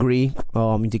college degree.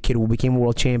 He's a kid who became a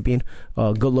world champion.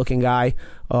 Good looking guy.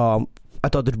 I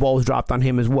thought the ball was dropped on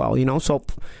him as well. So.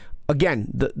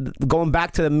 Again, going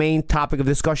back to the main topic of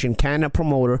discussion, can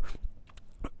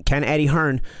Eddie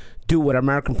Hearn do what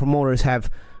American promoters have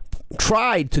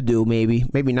tried to do? Maybe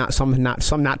not. Some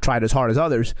not tried as hard as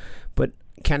others, but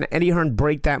can Eddie Hearn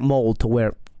break that mold to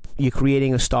where you're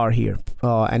creating a star here?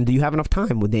 And do you have enough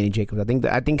time with Danny Jacobs? I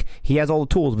think he has all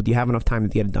the tools, but do you have enough time to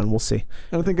get it done? We'll see.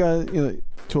 And I think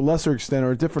to a lesser extent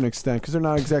or a different extent, because they're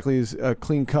not exactly as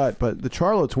clean cut, but the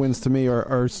Charlo twins to me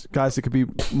are guys that could be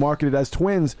marketed as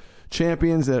twins.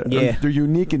 Champions that they're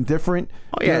unique and different.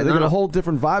 They got a whole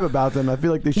different vibe about them. I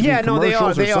feel like they should be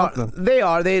commercials or something. They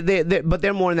are. But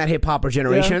they're more in that hip hopper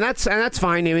generation, and that's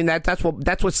fine. I mean that's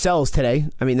what sells today.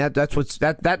 I mean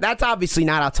that's obviously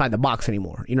not outside the box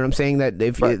anymore. You know what I'm saying? That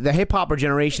if the hip hopper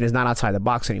generation is not outside the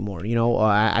box anymore.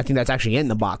 I think that's actually in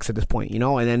the box at this point.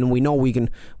 And then we know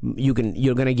you're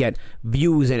gonna get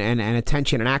views and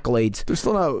attention and accolades. They're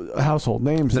still not household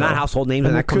names. They're not household names,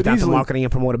 and that comes down to marketing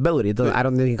and promotability. I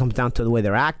don't think it comes down to the way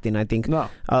they're acting. I think,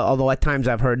 although at times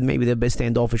I've heard maybe they're a bit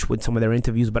standoffish with some of their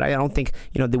interviews, but I don't think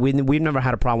we've never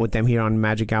had a problem with them here on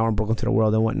Magic Hour and Brooklyn to the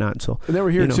World and whatnot. So and they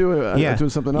were here too, doing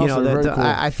something else. Very cool.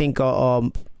 I think.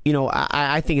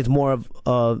 I think it's more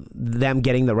of them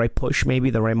getting the right push, maybe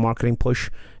the right marketing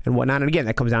push and whatnot. And again,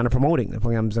 that comes down to promoting. It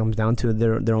comes down to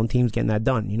their own teams getting that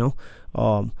done.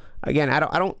 Again,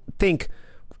 I think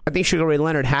Sugar Ray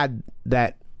Leonard had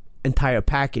that entire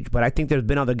package, but I think there's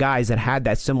been other guys that had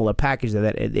that similar package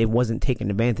that it wasn't taken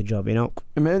advantage of. And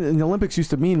the Olympics used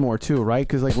to mean more too, right?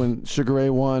 Because like when Sugar Ray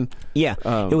won, it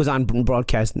was on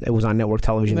broadcast, it was on network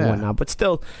television and whatnot. But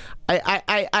still,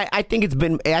 I think it's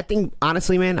been. I think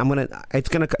honestly, man,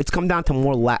 it's come down to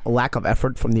more lack of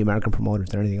effort from the American promoters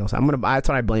than anything else. That's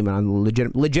what I blame it on.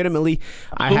 Legitimately,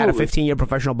 I had a 15-year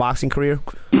professional boxing career.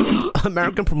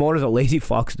 American promoters are lazy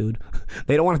fucks, dude.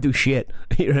 They don't want to do shit.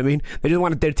 You know what I mean? They just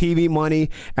want their TV money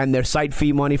and their site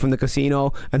fee money from the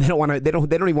casino, and they don't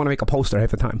even want to make a poster half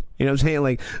the time. You know what I'm saying?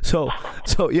 Like, so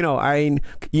you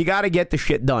got to get the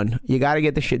shit done.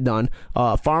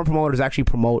 Foreign promoters actually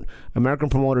promote. American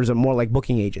promoters are more like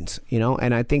booking agents,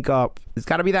 and I think it's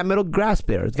got to be that middle grasp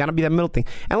there. It's got to be that middle thing.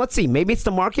 And let's see, maybe it's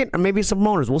the market or maybe it's the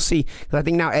promoters. We'll see. Because I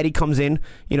think now Eddie comes in,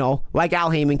 like Al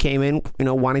Heyman came in,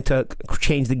 wanting to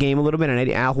change the game a little bit,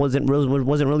 and Al wasn't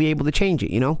really able to change it.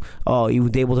 He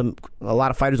was able to. A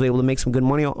lot of fighters were able to make some good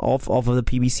money off of the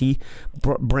PBC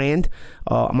brand,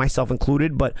 myself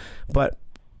included. But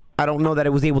I don't know that it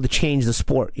was able to change the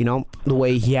sport, the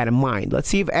way he had in mind. Let's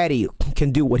see if Eddie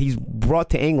can do what he's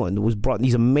brought to England. Was brought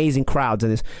these amazing crowds,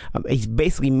 and he's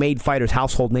basically made fighters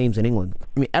household names in England.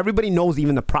 I mean, everybody knows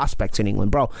even the prospects in England,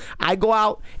 bro. I go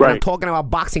out and I'm talking about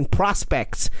boxing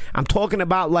prospects. I'm talking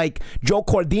about like Joe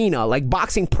Cordina, like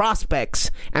boxing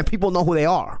prospects, and people know who they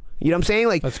are. You know what I'm saying?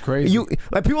 Like, that's crazy. People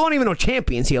don't even know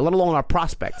champions here, let alone our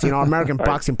prospects. American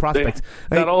boxing prospects.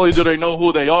 Not only do they know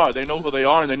who they are, and they know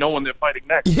when they're fighting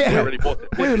next. Yeah. Wait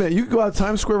a minute, you can go out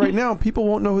Times Square right now, people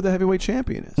won't know who the heavyweight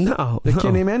champion is. No, they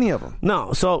can't name any of them.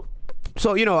 No, so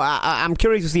I'm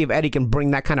curious to see if Eddie can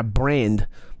bring that kind of brand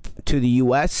to the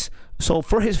U.S. So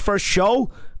for his first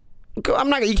show.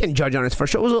 You can't judge on his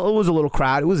first show. It was a little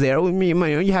crowd. It was there.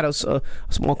 You had a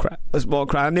small crowd,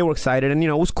 and they were excited, and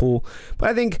it was cool. But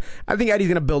I think Eddie's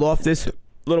gonna build off this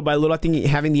little by little. I think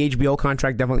having the HBO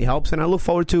contract definitely helps, and I look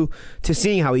forward to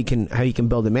seeing how he can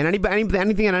build it. Man,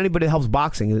 anything and anybody that helps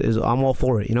boxing is I'm all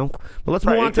for it. But let's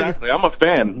move on exactly. I'm a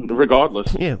fan,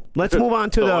 regardless. Yeah, let's move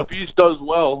on to if he does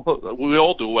well, we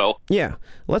all do well. Yeah,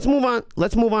 let's move on.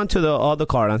 Let's move on to the other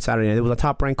card on Saturday. There was a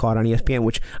Top Rank card on ESPN,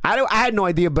 which I had no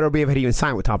idea Beterbiev had even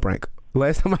signed with Top Rank.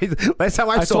 Last time I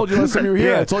I told you last time you were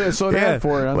here. I told you I saw the ad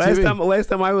for it on TV.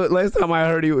 Last time I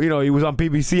heard he was on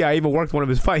BBC. I even worked one of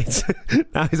his fights.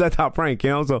 Now he's at Top Rank,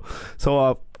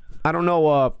 So I don't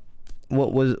know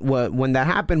what when that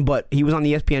happened, but he was on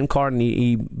the ESPN card and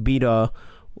he beat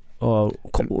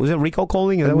was it Rico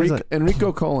Coling?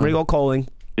 Enrico Coling. Rico Coling.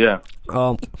 Yeah.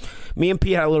 Me and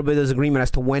Pete had a little bit of disagreement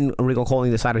as to when Enrico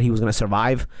Coling decided he was going to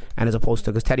survive, and as opposed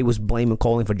to, because Teddy was blaming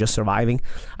Coling for just surviving.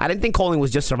 I didn't think Coling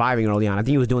was just surviving early on. I think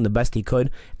he was doing the best he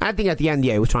could. And I think at the end,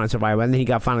 he was trying to survive, and then he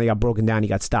finally got broken down. He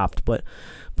got stopped, but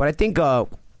I think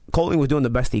Coling was doing the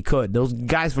best he could. Those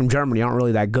guys from Germany aren't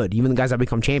really that good. Even the guys that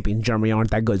become champions in Germany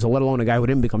aren't that good. So let alone a guy who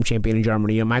didn't become champion in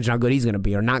Germany. Imagine how good he's going to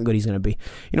be or not good he's going to be.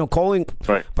 Coling.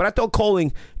 Right. But I thought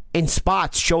Coling in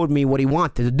spots showed me what he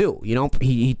wanted to do.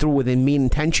 He threw within mean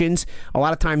intentions. A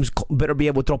lot of times Bitter be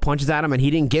able to throw punches at him, and he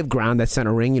didn't give ground at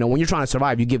center ring. When you're trying to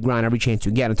survive, you give ground every chance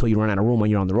you get until you run out of room when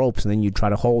you're on the ropes, and then you try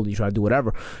to hold, you try to do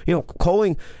whatever.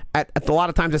 Coling at a lot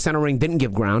of times at center ring didn't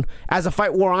give ground. As the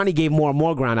fight wore on, he gave more and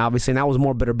more ground, obviously, and that was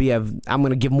more Bitter Biev. I'm going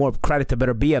to give more credit to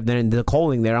Bitter Biev than in the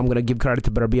Coling there. I'm going to give credit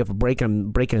to Bitter Biev for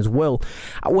breaking his will.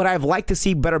 Would I have liked to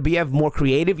see Bitter Biev more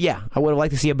creative? Yeah, I would have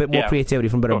liked to see a bit more creativity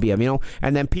from Bitter Biev,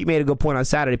 And then Pete made a good point on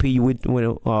Saturday. Pete,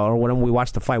 or when we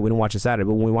watched the fight, we didn't watch it Saturday,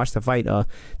 but when we watched the fight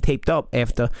taped up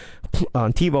after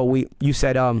on TiVo, you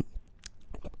said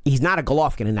he's not a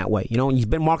Golovkin in that way. He's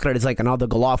been marketed as like another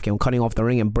Golovkin, cutting off the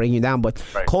ring and bringing you down. But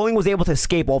Coling was able to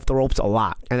escape off the ropes a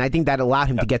lot, and I think that allowed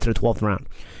him to get to the 12th round.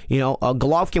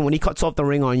 Golovkin, when he cuts off the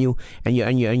ring on you and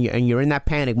you're in that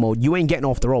panic mode, you ain't getting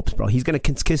off the ropes, bro. He's gonna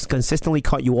consistently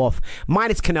cut you off.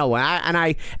 Minus Canelo,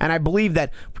 and I believe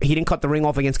that he didn't cut the ring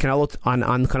off against Canelo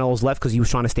on Canelo's left because he was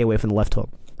trying to stay away from the left hook.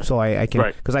 So I can,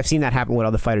 because I've seen that happen with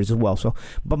other fighters as well. So,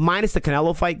 but minus the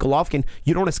Canelo fight, Golovkin,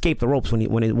 you don't escape the ropes when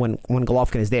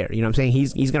Golovkin is there. You know what I'm saying?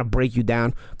 He's gonna break you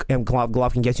down. And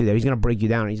Golovkin gets you there. He's gonna break you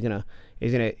down. And he's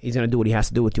gonna do what he has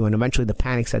to do with you, and eventually the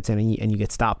panic sets in, and you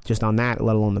get stopped just on that,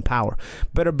 let alone the power.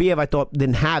 Bitter Biev, I thought,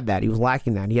 didn't have that. He was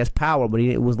lacking that. He has power, but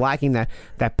he was lacking that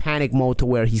panic mode to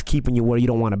where he's keeping you where you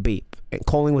don't want to be. And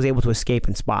Coling was able to escape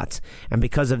in spots, and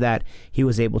because of that, he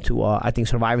was able to, I think,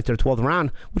 survive into the 12th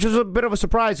round, which was a bit of a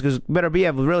surprise because Bitter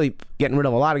Biev was really getting rid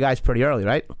of a lot of guys pretty early,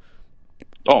 right?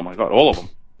 Oh my God, all of them.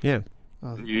 Yeah.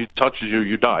 He touches you,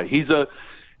 you die. He's a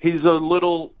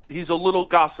little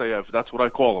Gasayev. That's what I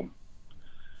call him.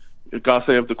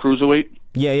 Gasayev, the cruiserweight.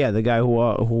 Yeah, the guy who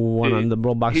won on the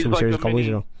World Boxing Series a couple weeks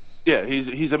ago. Yeah,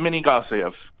 he's a mini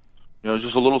Gasayev.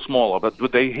 Just a little smaller,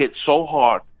 but they hit so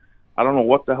hard. I don't know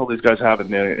what the hell these guys have in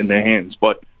their hands,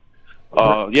 but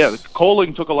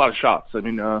Coling took a lot of shots. I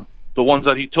mean, the ones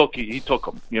that he took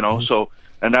them. So,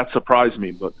 and that surprised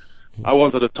me. But I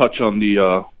wanted to touch on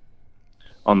the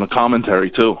commentary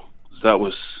too. That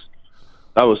was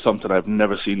something I've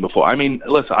never seen before. I mean,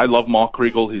 listen, I love Mark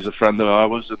Kriegel. He's a friend of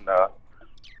ours,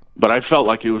 but I felt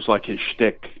like it was like his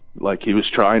shtick. Like he was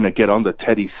trying to get under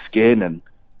Teddy's skin, and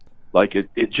like it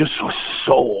just was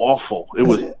so awful.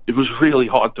 It was really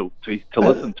hard to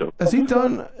listen to. Has he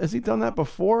done that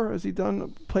before? Has he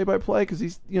done play-by-play? Because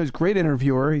he's a great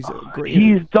interviewer. He's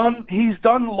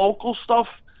done local stuff.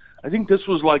 I think this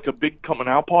was like a big coming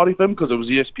out party for him because it was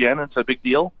ESPN and it's a big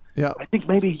deal. Yeah. I think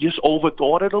maybe he just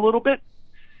overthought it a little bit.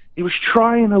 He was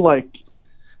trying to like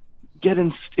get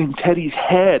in Teddy's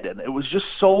head, and it was just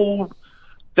so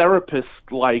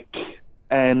therapist-like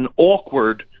and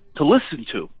awkward to listen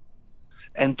to.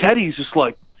 And Teddy's just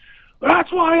like,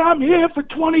 that's why I'm here for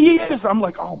 20 years. I'm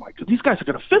like, oh my God, these guys are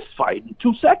going to fist fight in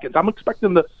 2 seconds. I'm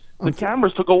expecting the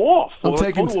cameras to go off or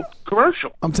go to a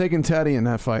commercial. I'm taking Teddy in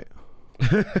that fight.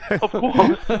 Of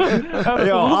course.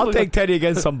 I'll take Teddy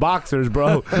against some boxers,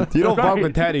 bro. You don't fuck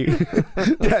with Teddy.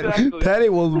 Exactly. Teddy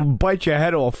will bite your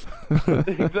head off.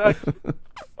 Exactly.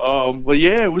 But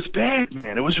yeah, it was bad,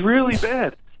 man. It was really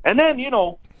bad. And then, I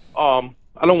don't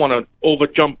want to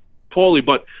overjump Paulie,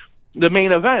 but the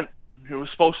main event, it was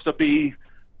supposed to be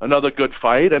another good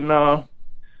fight, and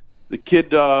the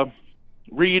kid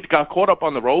Reed got caught up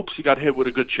on the ropes. He got hit with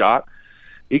a good shot.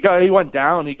 He went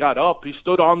down. He got up. He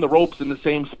stood on the ropes in the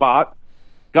same spot.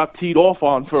 Got teed off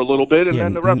on for a little bit, and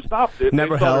then the ref stopped it.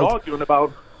 Never they started held. arguing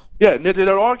about. Yeah,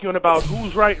 they're arguing about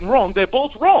who's right and wrong. They're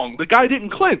both wrong. The guy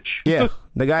didn't clinch. Yeah,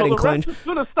 the guy didn't clinch. The ref is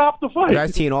going to stop the fight. The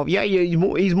guy's teeing off. Yeah,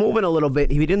 he's moving a little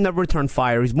bit. He didn't ever return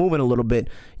fire. He's moving a little bit.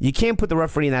 You can't put the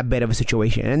referee in that bad of a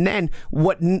situation. And then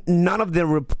what none of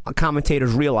the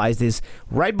commentators realized is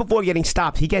right before getting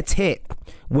stopped, he gets hit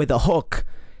with a hook,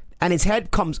 and his head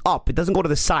comes up. It doesn't go to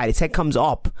the side. His head comes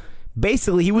up.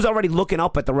 basically he was already looking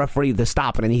up at the referee to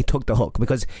stop it, and he took the hook,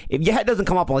 because if your head doesn't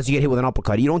come up unless you get hit with an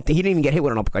uppercut, he didn't even get hit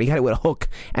with an uppercut. He got hit with a hook,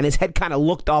 and his head kind of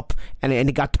looked up, and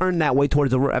it got turned that way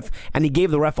towards the ref, and he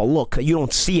gave the ref a look. You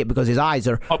don't see it because his eyes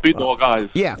are puppy dog eyes.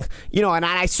 Yeah, and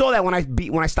I saw that when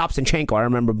I stopped Sinchenko. I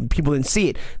remember people didn't see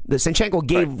it. The Sinchenko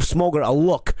gave Smoger a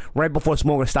look right before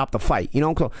Smoger stopped the fight.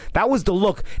 That was the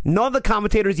look. None of the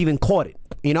commentators even caught it.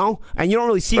 And you don't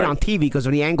really see it on TV because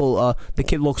of the angle the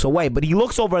kid looks away. But he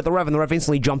looks over at the ref, and the ref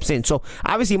instantly jumps in. So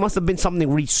obviously it must have been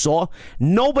something Reed saw.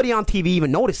 Nobody on TV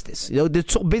even noticed this. They're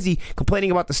so busy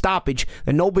complaining about the stoppage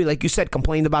that nobody, like you said,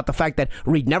 complained about the fact that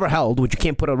Reed never held, which you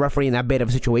can't put a referee in that bad of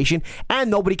a situation. And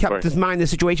nobody kept his mind in the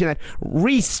situation that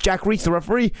Jack Reese, the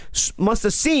referee, must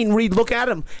have seen Reed look at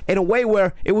him in a way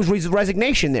where it was Reed's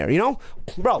resignation there,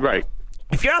 Bro. Right.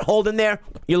 If you're not holding there,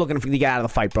 you're looking to get out of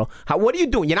the fight, bro. What are you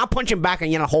doing? You're not punching back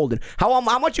and you're not holding. How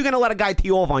much you gonna let a guy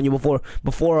tee off on you before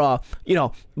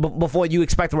you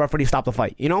expect the referee to stop the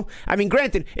fight? I mean,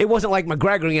 granted, it wasn't like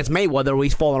McGregor against Mayweather where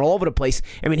he's falling all over the place.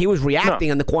 I mean, he was reacting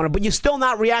in the corner, but you're still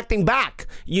not reacting back.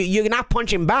 You're not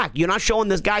punching back. You're not showing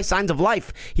this guy signs of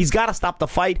life. He's got to stop the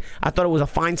fight. I thought it was a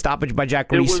fine stoppage by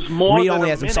Jack Reese. It was more Reed than only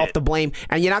a has himself to blame,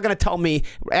 and you're not gonna tell me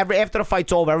after the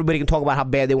fight's over, everybody can talk about how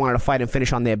bad they wanted to fight and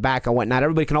finish on their back and whatnot.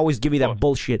 Everybody can always give you that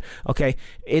bullshit, okay?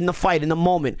 In the fight, in the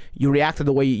moment, you reacted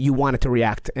the way you wanted to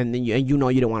react, and then you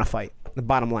didn't want to fight. The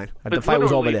bottom line. The fight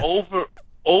was over there.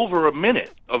 Over a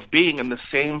minute of being in the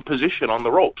same position on the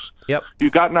ropes. Yep.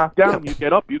 You got knocked down, you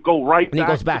get up, you go right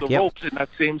and back to the ropes in that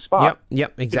same spot.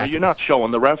 Yep, exactly. You're not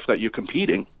showing the ref that you're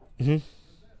competing. Mm-hmm.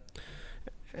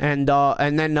 And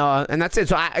that's it.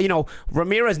 So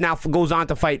Ramirez now goes on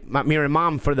to fight Mir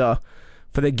Imam for the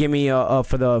give me the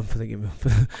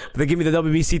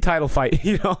WBC title fight.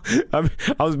 I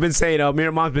was been saying Mir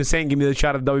Imam's been saying give me the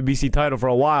shot of the WBC title for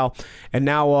a while, and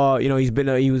now he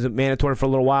was a mandatory for a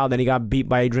little while. Then he got beat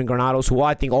by Adrian Granados, who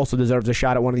I think also deserves a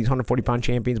shot at one of these 140-pound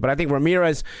champions. But I think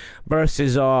Ramirez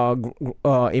versus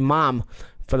Imam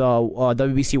for the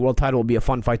WBC world title will be a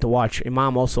fun fight to watch.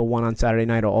 Imam also won on Saturday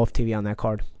night off TV on that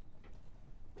card.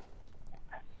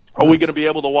 Are we going to be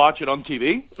able to watch it on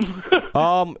TV?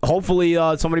 Hopefully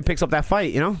somebody picks up that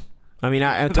fight. I mean,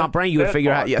 Top Rank you would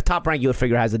figure out. Top Rank you would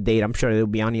figure has a date. I'm sure it'll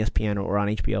be on ESPN or on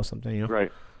HBO or something. Right.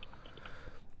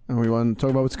 And we want to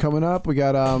talk about what's coming up. We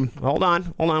got Hold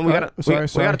on. We got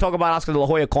to talk about Oscar De La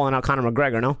Hoya calling out Conor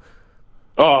McGregor. No.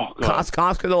 Oh, God.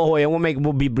 Oscar De La Hoya.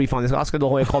 We'll be brief on this. Oscar De La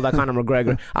Hoya called out Conor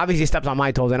McGregor. Obviously, he steps on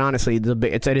my toes, and honestly,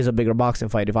 it is a bigger boxing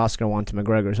fight if Oscar wants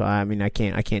McGregor. So I mean, I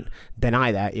can't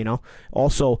deny that.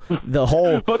 Also, the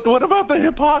whole. But what about the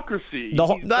hypocrisy?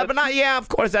 Of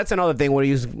course, that's another thing where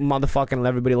he's motherfucking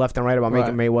everybody left and right about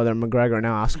making Mayweather and McGregor.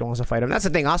 Now Oscar wants to fight him. That's the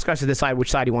thing. Oscar has to decide which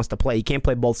side he wants to play. He can't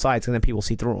play both sides, and then people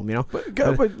see through him.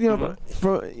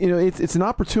 It's an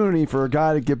opportunity for a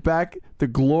guy to get back the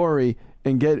glory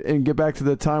and get back to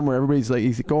the time where everybody's like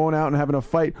he's going out and having a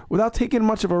fight without taking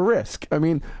much of a risk. I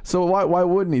mean, so why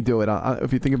wouldn't he do it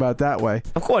if you think about it that way?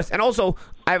 Of course, and also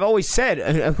I've always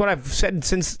said what I've said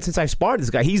since I sparred this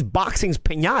guy. He's boxing's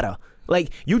piñata.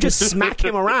 Like, you just smack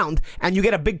him around and you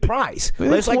get a big prize.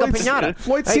 It's like a piñata.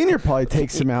 Floyd Sr. probably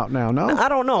takes him out now, no? I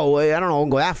don't know. I don't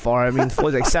go that far. I mean,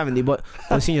 Floyd's like 70, but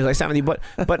Floyd Sr.'s like 70. But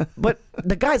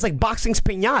the guy's like boxing's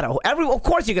piñata. Of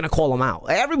course you're going to call him out.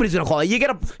 Everybody's going to call it. You get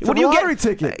what do you lottery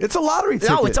ticket. It's a lottery ticket.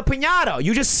 No, it's a piñata.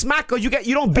 You just smack. You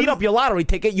don't beat up your lottery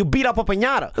ticket. You beat up a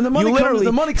piñata. And the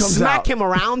money comes smack out. him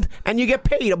around and you get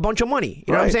paid a bunch of money.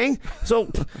 You know what I'm saying? So,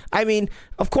 I mean,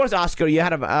 of course, Oscar, you had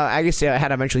to, I guess I had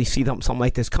to eventually see something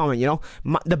like this coming.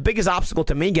 The biggest obstacle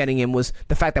to me getting him was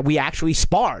the fact that we actually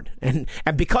sparred, and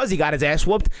because he got his ass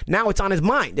whooped, now it's on his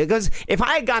mind. Because if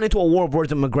I had gotten into a war of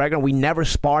words with McGregor and we never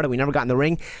sparred and we never got in the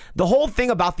ring, the whole thing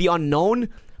about the unknown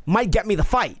might get me the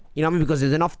fight. You know what I mean? Because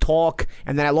there's enough talk,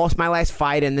 and then I lost my last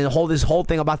fight, and then this whole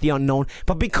thing about the unknown.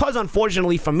 But because,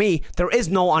 unfortunately for me, there is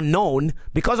no unknown,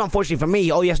 because, unfortunately for me,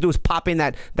 all he has to do is pop in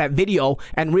that video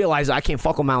and realize I can't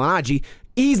fuck with Malignaggi,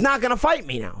 he's not going to fight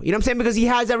me now. You know what I'm saying? Because he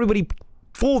has everybody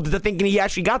fooled into thinking he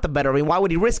actually got the better of him. Why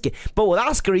would he risk it? But with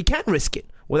Oscar, he can risk it.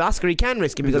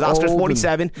 Because Oscar's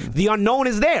 47. The unknown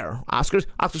is there. Oscar's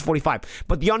 45.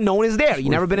 But the unknown is there.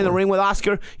 You've never been in the ring with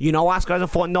Oscar. Oscar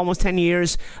hasn't fought in almost 10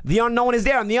 years. The unknown is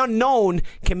there. And the unknown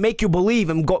can make you believe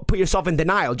and put yourself in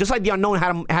denial. Just like the unknown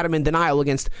had him in denial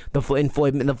against the Floyd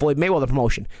Mayweather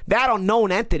promotion. That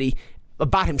unknown entity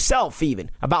about himself, even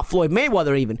about Floyd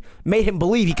Mayweather, even made him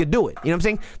believe he could do it. You know what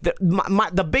I'm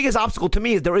saying? The biggest obstacle to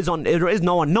me is there is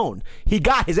no unknown. He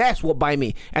got his ass whooped by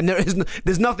me, and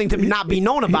there's nothing to not be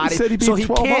known about it.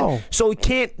 So he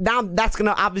can't. Now that's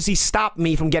gonna obviously stop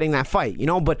me from getting that fight. You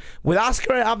know, but with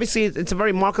Oscar, obviously it's a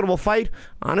very marketable fight.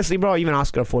 Honestly, bro, even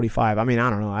Oscar 45. I mean, I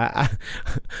don't know.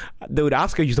 Dude,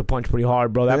 Oscar used to punch pretty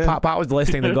hard, bro. That pop was the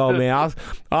last thing to go, man.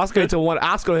 Oscar hit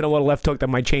one left hook that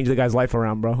might change the guy's life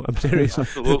around, bro. I'm serious.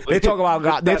 Absolutely. They talk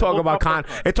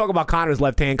about Connor's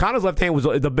left hand. Connor's left hand was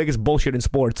the biggest bullshit in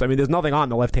sports. I mean, there's nothing on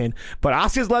the left hand, but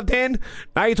Oscar's left hand.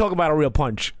 Now you talk about a real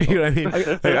punch. You know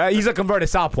what I mean? He's a converted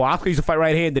southpaw. Oscar used to fight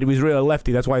right-handed. He was really a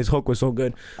lefty. That's why his hook was so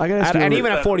good. And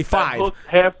even at 45,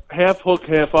 half hook,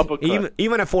 half uppercut.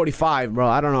 Even at 45,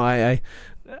 bro. I don't know. I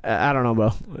don't know,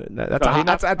 bro.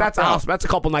 That's a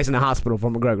couple nights in the hospital for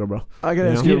McGregor, bro. I gotta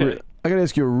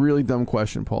ask you a really dumb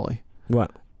question, Paulie.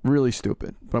 What? Really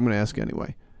stupid, but I'm gonna ask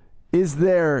anyway. Is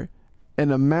there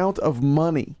an amount of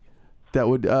money that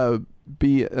would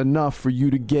be enough for you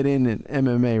to get in an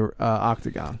MMA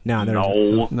octagon?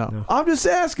 No. I'm just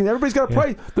asking. Everybody's got a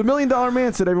price. The $1 Million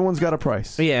Man said everyone's got a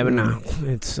price. Yeah, but no,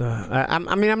 it's.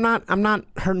 I'm not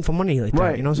hurting for money like that.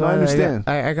 Right. You know, so I understand.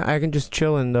 I can just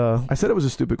chill and. I said it was a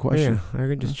stupid question. Yeah, I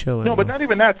can just chill. No, but not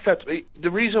even that. That's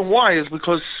the reason why is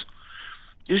because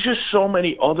there's just so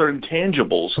many other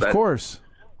intangibles. Of course.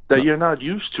 That you're not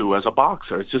used to as a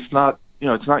boxer. It's just not.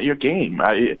 It's not your game.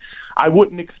 I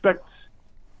wouldn't expect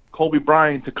Kobe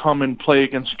Bryant to come and play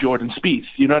against Jordan Spieth.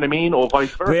 You know what I mean? Or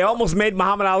vice versa. They almost made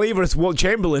Muhammad Ali versus Wilt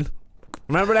Chamberlain.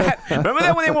 Remember that? Remember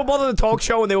that when they were both on the talk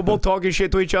show and they were both talking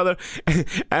shit to each other?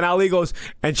 And Ali goes,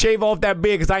 and shave off that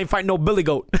beard because I ain't fighting no Billy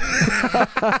Goat.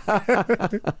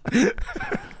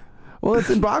 Well,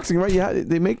 it's in boxing, right? Yeah,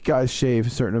 they make guys shave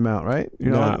a certain amount, right?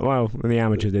 Well, in the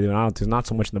amateurs they do. It's not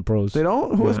so much in the pros. They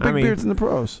don't? Who has big beards in the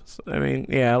pros? I mean,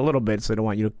 yeah, a little bit, so they don't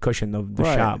want you to cushion the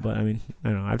shot. But I mean, I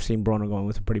don't know. I've seen Broner going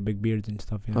with some pretty big beards and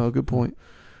stuff. You know? Oh, good point.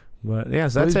 But yeah,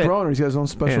 so that's it. Broner, he's got his own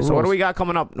special rules. So what do we got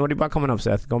coming up? What do you got coming up,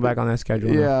 Seth? Going back on that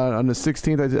schedule. Yeah, on the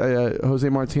 16th, Jose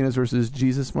Martinez versus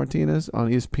Jesus Martinez on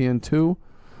ESPN 2.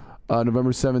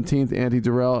 November 17th,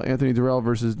 Anthony Durrell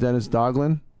versus Dennis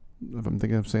Doglin. If I'm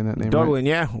thinking I'm saying that name Doglin,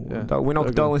 right. yeah. We know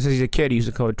Doglin since he's a kid. He used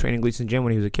to coach training Gleason Gym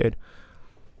when he was a kid.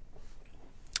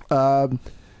 The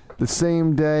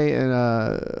same day in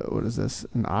what is this?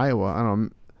 In Iowa.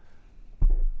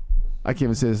 I can't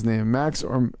even say his name. Max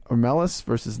Ormelis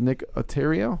versus Nick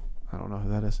Oterio. I don't know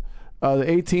who that is. The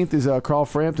 18th is Carl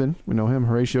Frampton. We know him.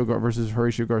 Versus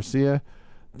Horatio Garcia.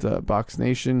 The Box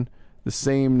Nation. The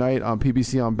same night on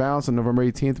PBC on Bounce on November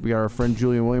 18th, we got our friend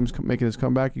Julian Williams making his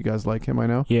comeback. You guys like him, I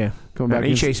know. Yeah. Coming back.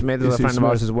 E.J. Smith is a friend of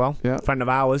ours as well. Yeah. Friend of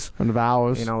ours. You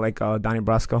know, like Donnie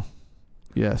Brasco.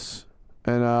 Yes.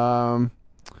 And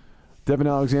Devin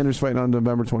Alexander's fighting on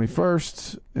November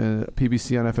 21st. And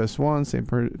PBC on FS1,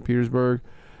 St. Petersburg.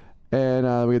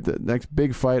 And we get the next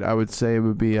big fight, I would say,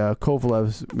 would be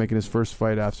Kovalev's making his first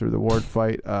fight after the Ward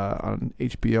fight on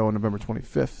HBO on November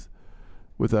 25th.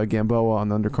 With Gamboa on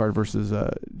the undercard versus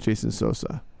Jason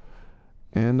Sosa.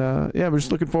 And, we're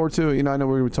just looking forward to it. I know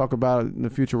we're going to talk about it in the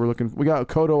future. We got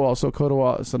Cotto also,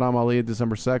 Saddam Ali,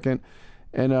 December 2nd.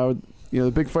 And,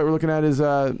 the big fight we're looking at is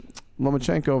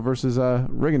Lomachenko versus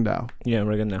Rigondeaux. Yeah,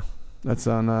 Rigondeaux. That's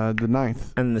on the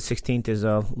 9th. And the 16th is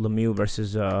Lemieux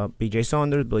versus Billy Joe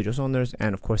Saunders,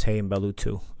 and, of course, Hay and Bellew,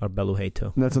 too. Or Bellew Hay,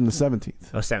 too. And that's on the 17th.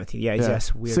 Oh, 17th. Yeah.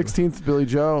 Yes. Weird. 16th, Billy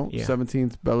Joe. Yeah.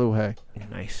 17th, Bellew Hay.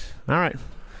 Nice. All right.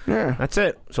 Yeah, that's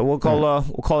it. So we'll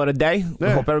call it a day. Yeah.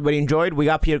 I hope everybody enjoyed. We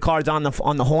got Peter Cards on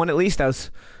the horn at least.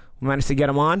 We managed to get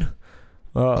him on.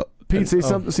 Pete, say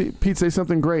something. Pete, say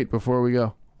something great before we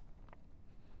go.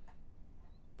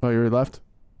 Oh, you already left.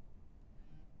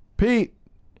 Pete.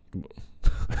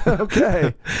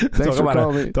 Okay. Thanks for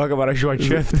calling me. Talk about a short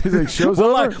shift. He's like, show's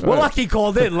over? We're lucky he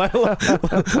called in, let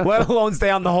alone stay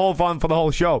on the whole for the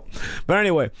whole show. But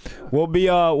anyway, we'll be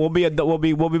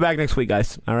back next week,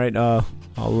 guys. All right.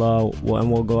 We'll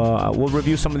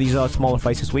review some of these smaller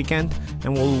fights this weekend,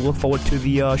 and we'll look forward to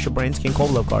the Shabransky and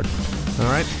Kovalev card.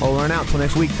 All right. Over and out till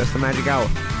next week. That's the Magic Hour.